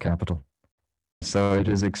attract the capital. So it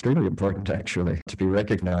is extremely important actually to be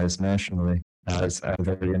recognized nationally as a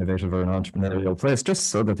very innovative or an entrepreneurial place, just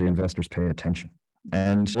so that the investors pay attention.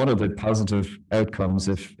 And one of the positive outcomes,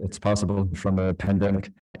 if it's possible, from a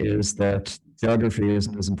pandemic is that geography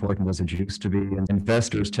isn't as important as it used to be. And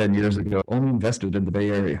investors 10 years ago only invested in the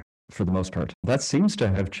Bay Area for the most part. That seems to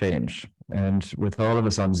have changed. And with all of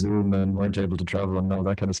us on Zoom and weren't able to travel and all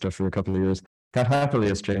that kind of stuff for a couple of years, that happily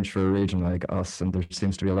has changed for a region like us. And there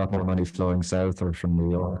seems to be a lot more money flowing south or from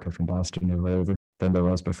New York or from Boston or wherever than there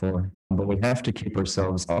was before. But we have to keep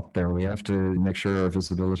ourselves up there. We have to make sure our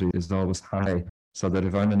visibility is always high, so that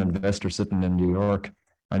if I'm an investor sitting in New York,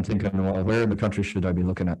 I'm thinking, well, where in the country should I be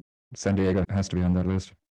looking at? San Diego has to be on that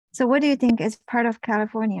list. So what do you think is part of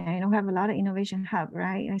California? We have a lot of innovation hub,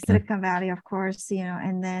 right? Like Silicon Valley, of course,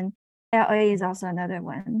 and then LA is also another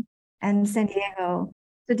one, and San Diego.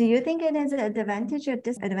 So do you think it is an advantage or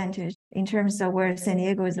disadvantage in terms of where San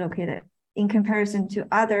Diego is located in comparison to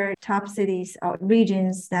other top cities or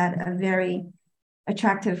regions that are very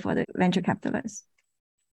attractive for the venture capitalists?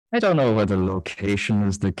 I don't know whether location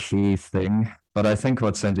is the key thing, but I think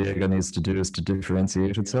what San Diego needs to do is to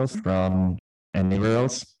differentiate itself from anywhere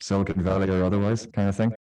else, Silicon Valley or otherwise kind of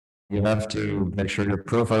thing. You have to make sure your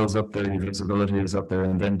profile is up there, your visibility is up there,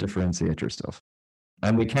 and then differentiate yourself.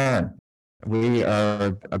 And we can. We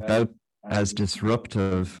are about as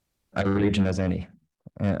disruptive a region as any.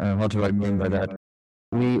 And what do I mean by that?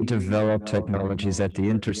 We develop technologies at the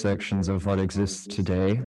intersections of what exists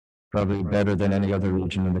today, probably better than any other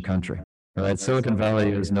region in the country. Right? Silicon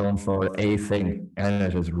Valley is known for a thing, and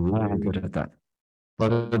it is really good at that.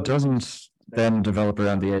 But it doesn't then develop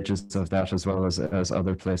around the edges of that as well as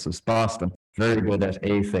other places. Boston, very good at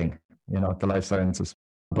a thing, the life sciences.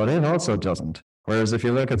 But it also doesn't. Whereas if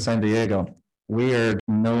you look at San Diego, we are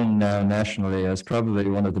known now nationally as probably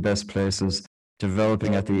one of the best places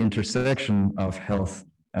developing at the intersection of health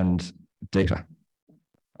and data,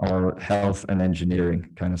 or health and engineering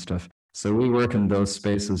kind of stuff. So we work in those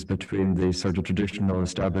spaces between the sort of traditional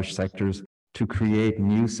established sectors to create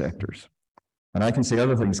new sectors. And I can see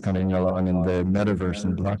other things coming along in the metaverse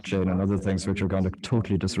and blockchain and other things which are going to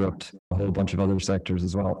totally disrupt a whole bunch of other sectors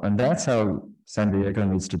as well. And that's how San Diego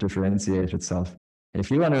needs to differentiate itself. If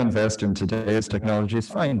you want to invest in today's technologies,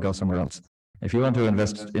 fine, go somewhere else. If you want to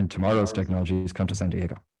invest in tomorrow's technologies, come to San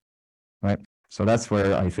Diego, right? So that's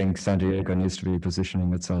where I think San Diego needs to be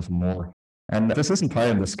positioning itself more. And this isn't pie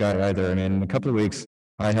in the sky either. I mean, in a couple of weeks,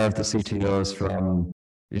 I have the CTOs from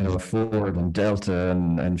Ford and Delta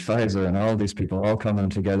and Pfizer and all these people all coming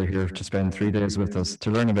together here to spend 3 days with us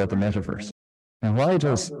to learn about the metaverse. And why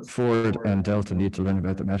does Ford and Delta need to learn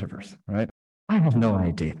about the metaverse, right? I have no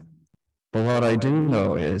idea. But what I do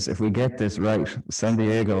know is if we get this right, San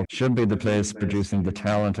Diego should be the place producing the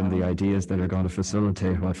talent and the ideas that are going to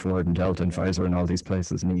facilitate what Ford and Delta and Pfizer and all these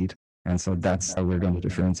places need. And so that's how we're going to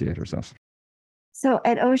differentiate ourselves. So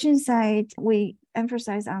at Oceanside, we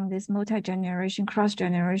emphasize on this multi-generation,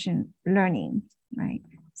 cross-generation learning, right?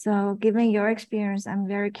 So given your experience, I'm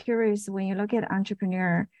very curious when you look at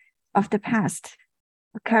entrepreneur of the past,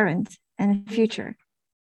 current, and future,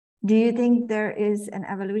 do you think there is an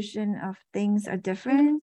evolution of things are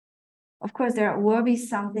different? Of course, there will be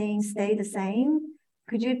some things stay the same.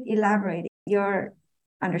 Could you elaborate your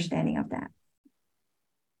understanding of that?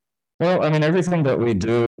 Well, I mean, everything that we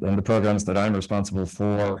do and the programs that I'm responsible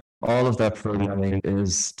for, all of that programming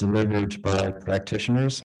is delivered by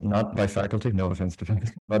practitioners, not by faculty, no offense to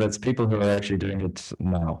faculty, but it's people who are actually doing it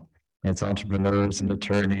now. It's entrepreneurs and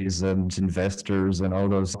attorneys and investors and all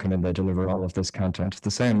those come in, they deliver all of this content. The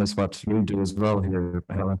same as what you do as well here,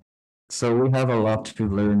 Helen. So we have a lot to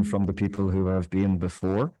learn from the people who have been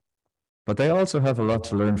before, but they also have a lot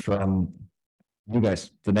to learn from you guys,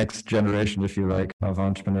 the next generation, if you like, of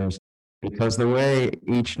entrepreneurs. Because the way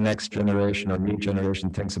each next generation or new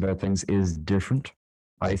generation thinks about things is different.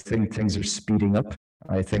 I think things are speeding up.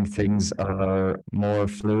 I think things are more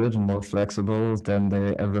fluid and more flexible than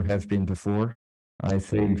they ever have been before. I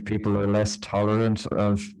think people are less tolerant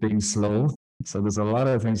of being slow. So there's a lot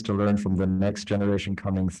of things to learn from the next generation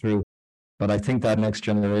coming through. But I think that next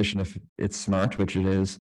generation, if it's smart, which it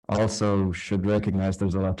is, also should recognize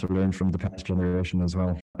there's a lot to learn from the past generation as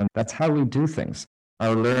well. And that's how we do things.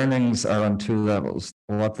 Our learnings are on two levels.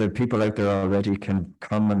 What the people out there already can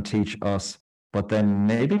come and teach us, but then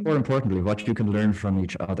maybe more importantly, what you can learn from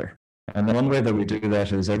each other. And one way that we do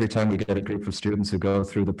that is every time we get a group of students who go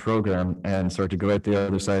through the program and sort of go out the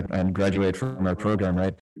other side and graduate from our program,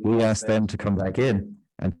 right? We ask them to come back in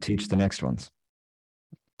and teach the next ones,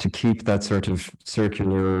 to keep that sort of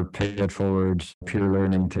circular, pay it forward, peer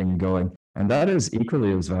learning thing going. And that is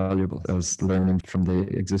equally as valuable as learning from the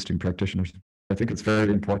existing practitioners. I think it's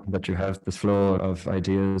very important that you have this flow of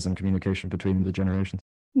ideas and communication between the generations.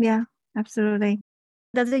 Yeah, absolutely.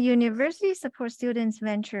 Does the university support students'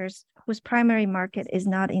 ventures whose primary market is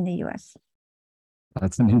not in the US?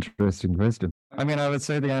 That's an interesting question. I mean, I would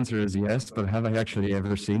say the answer is yes, but have I actually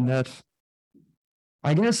ever seen that?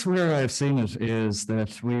 I guess where I've seen it is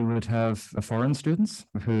that we would have foreign students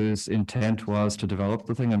whose intent was to develop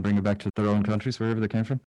the thing and bring it back to their own countries, wherever they came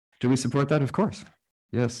from. Do we support that? Of course.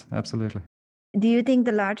 Yes, absolutely. Do you think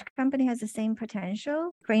the large company has the same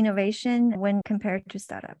potential for innovation when compared to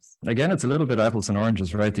startups? Again, it's a little bit apples and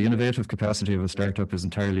oranges, right? The innovative capacity of a startup is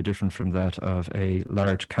entirely different from that of a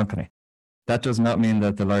large company. That does not mean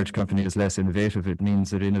that the large company is less innovative. It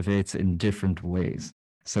means it innovates in different ways.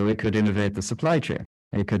 So it could innovate the supply chain.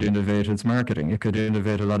 It could innovate its marketing. It could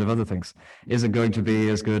innovate a lot of other things. Is it going to be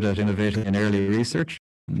as good at innovating in early research?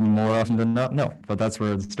 More often than not, no. But that's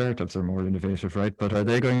where the startups are more innovative, right? But are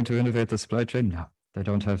they going to innovate the supply chain? No, they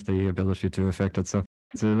don't have the ability to affect it. So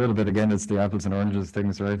it's a little bit, again, it's the apples and oranges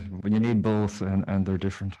things, right? When you need both and they're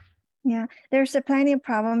different. Yeah, there's plenty of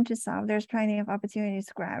problem to solve. There's plenty of opportunities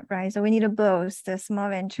to grab, right? So we need to both the small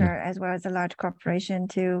venture as well as the large corporation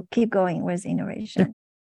to keep going with innovation.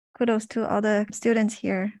 Kudos to all the students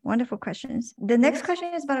here. Wonderful questions. The next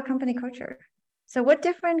question is about a company culture. So what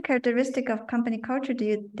different characteristic of company culture do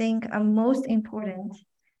you think are most important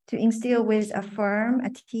to instill with a firm,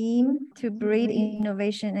 a team, to breed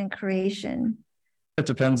innovation and creation? It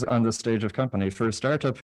depends on the stage of company. For a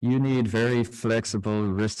startup, you need very flexible,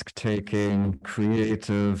 risk-taking,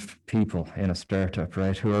 creative people in a startup,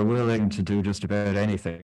 right? Who are willing to do just about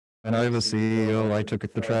anything. When I was CEO, I took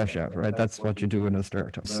the trash out, right? That's what you do in a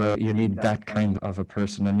startup. So you need that kind of a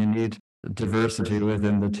person, and you need diversity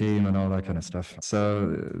within the team and all that kind of stuff.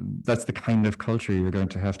 So that's the kind of culture you're going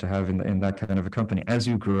to have in that kind of a company. As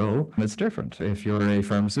you grow, it's different. If you're a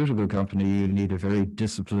pharmaceutical company, you need a very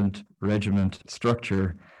disciplined, regiment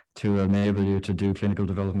structure to enable you to do clinical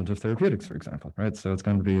development of therapeutics, for example, right? So it's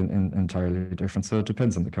going to be entirely different. So it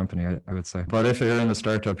depends on the company, I would say. But if you're in a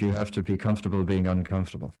startup, you have to be comfortable being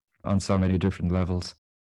uncomfortable on so many different levels.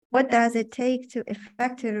 What does it take to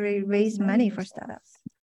effectively raise money for startups?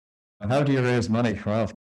 How do you raise money?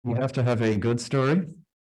 Well, you have to have a good story.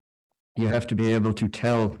 You have to be able to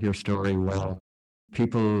tell your story well.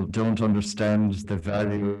 People don't understand the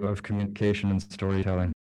value of communication and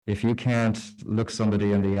storytelling. If you can't look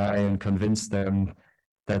somebody in the eye and convince them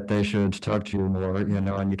that they should talk to you more,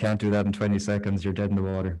 and you can't do that in 20 seconds, you're dead in the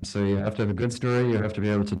water. So you have to have a good story. You have to be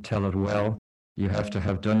able to tell it well. You have to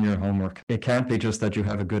have done your homework. It can't be just that you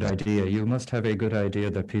have a good idea. You must have a good idea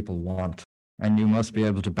that people want. And you must be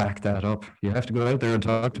able to back that up. You have to go out there and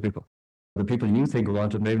talk to people. The people you think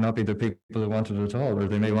want it may not be the people who want it at all, or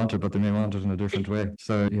they may want it, but they may want it in a different way.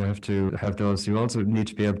 So you have to have those. You also need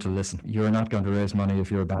to be able to listen. You're not going to raise money if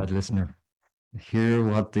you're a bad listener. Hear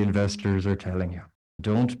what the investors are telling you.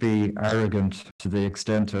 Don't be arrogant to the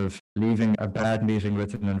extent of leaving a bad meeting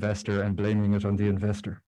with an investor and blaming it on the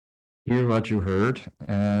investor. Hear what you heard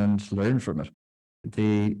and learn from it.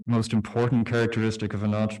 The most important characteristic of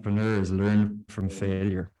an entrepreneur is learn from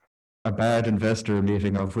failure. A bad investor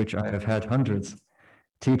meeting, of which I have had hundreds,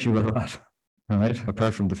 teach you a lot, right?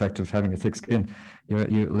 Apart from the fact of having a thick skin,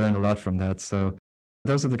 you learn a lot from that. So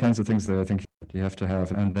those are the kinds of things that I think you have to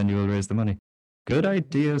have, and then you will raise the money. Good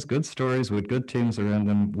ideas, good stories with good teams around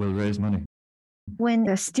them will raise money. When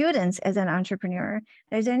the students, as an entrepreneur,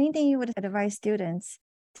 is there anything you would advise students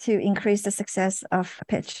to increase the success of a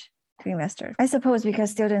pitch to investors? I suppose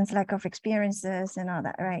because students' lack of experiences and all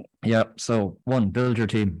that, right? Yeah. So 1, build your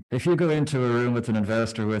team. If you go into a room with an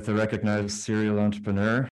investor with a recognized serial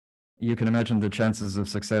entrepreneur, you can imagine the chances of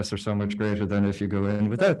success are so much greater than if you go in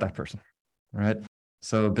without that person, right?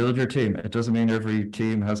 So build your team. It doesn't mean every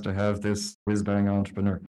team has to have this whiz-bang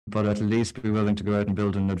entrepreneur, but at least be willing to go out and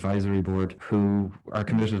build an advisory board who are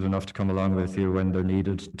committed enough to come along with you when they're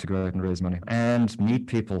needed to go out and raise money. And meet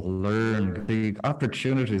people, learn the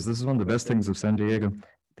opportunities. This is one of the best things of San Diego.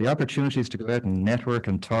 The opportunities to go out and network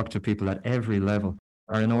and talk to people at every level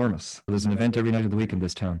are enormous. There's an event every night of the week in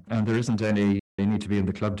this town, and there isn't any, you need to be in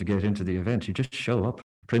the club to get into the event. You just show up.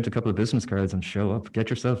 Print a couple of business cards and show up. Get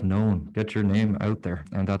yourself known. Get your name out there.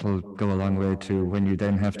 And that'll go a long way to when you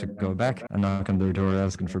then have to go back and knock on their door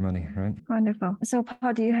asking for money, right? Wonderful. So,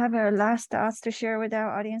 Paul, do you have a last thoughts to share with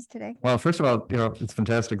our audience today? Well, first of all, it's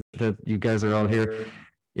fantastic that you guys are all here.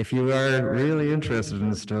 If you are really interested in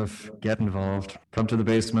this stuff, get involved. Come to the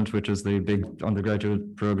basement, which is the big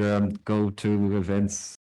undergraduate program. Go to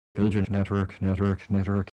events. Build your network.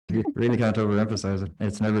 You really can't overemphasize it.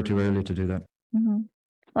 It's never too early to do that. Mm-hmm.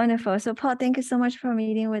 Wonderful. So, Paul, thank you so much for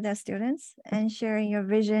meeting with our students and sharing your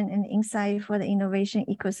vision and insight for the innovation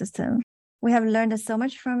ecosystem. We have learned so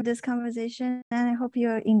much from this conversation, and I hope you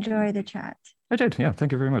enjoy the chat. I did. Yeah.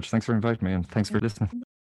 Thank you very much. Thanks for inviting me, and thanks for listening.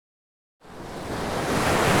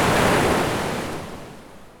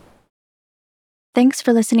 Thanks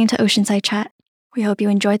for listening to Oceanside Chat. We hope you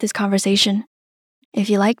enjoyed this conversation. If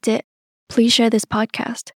you liked it, please share this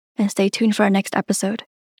podcast and stay tuned for our next episode.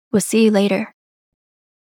 We'll see you later.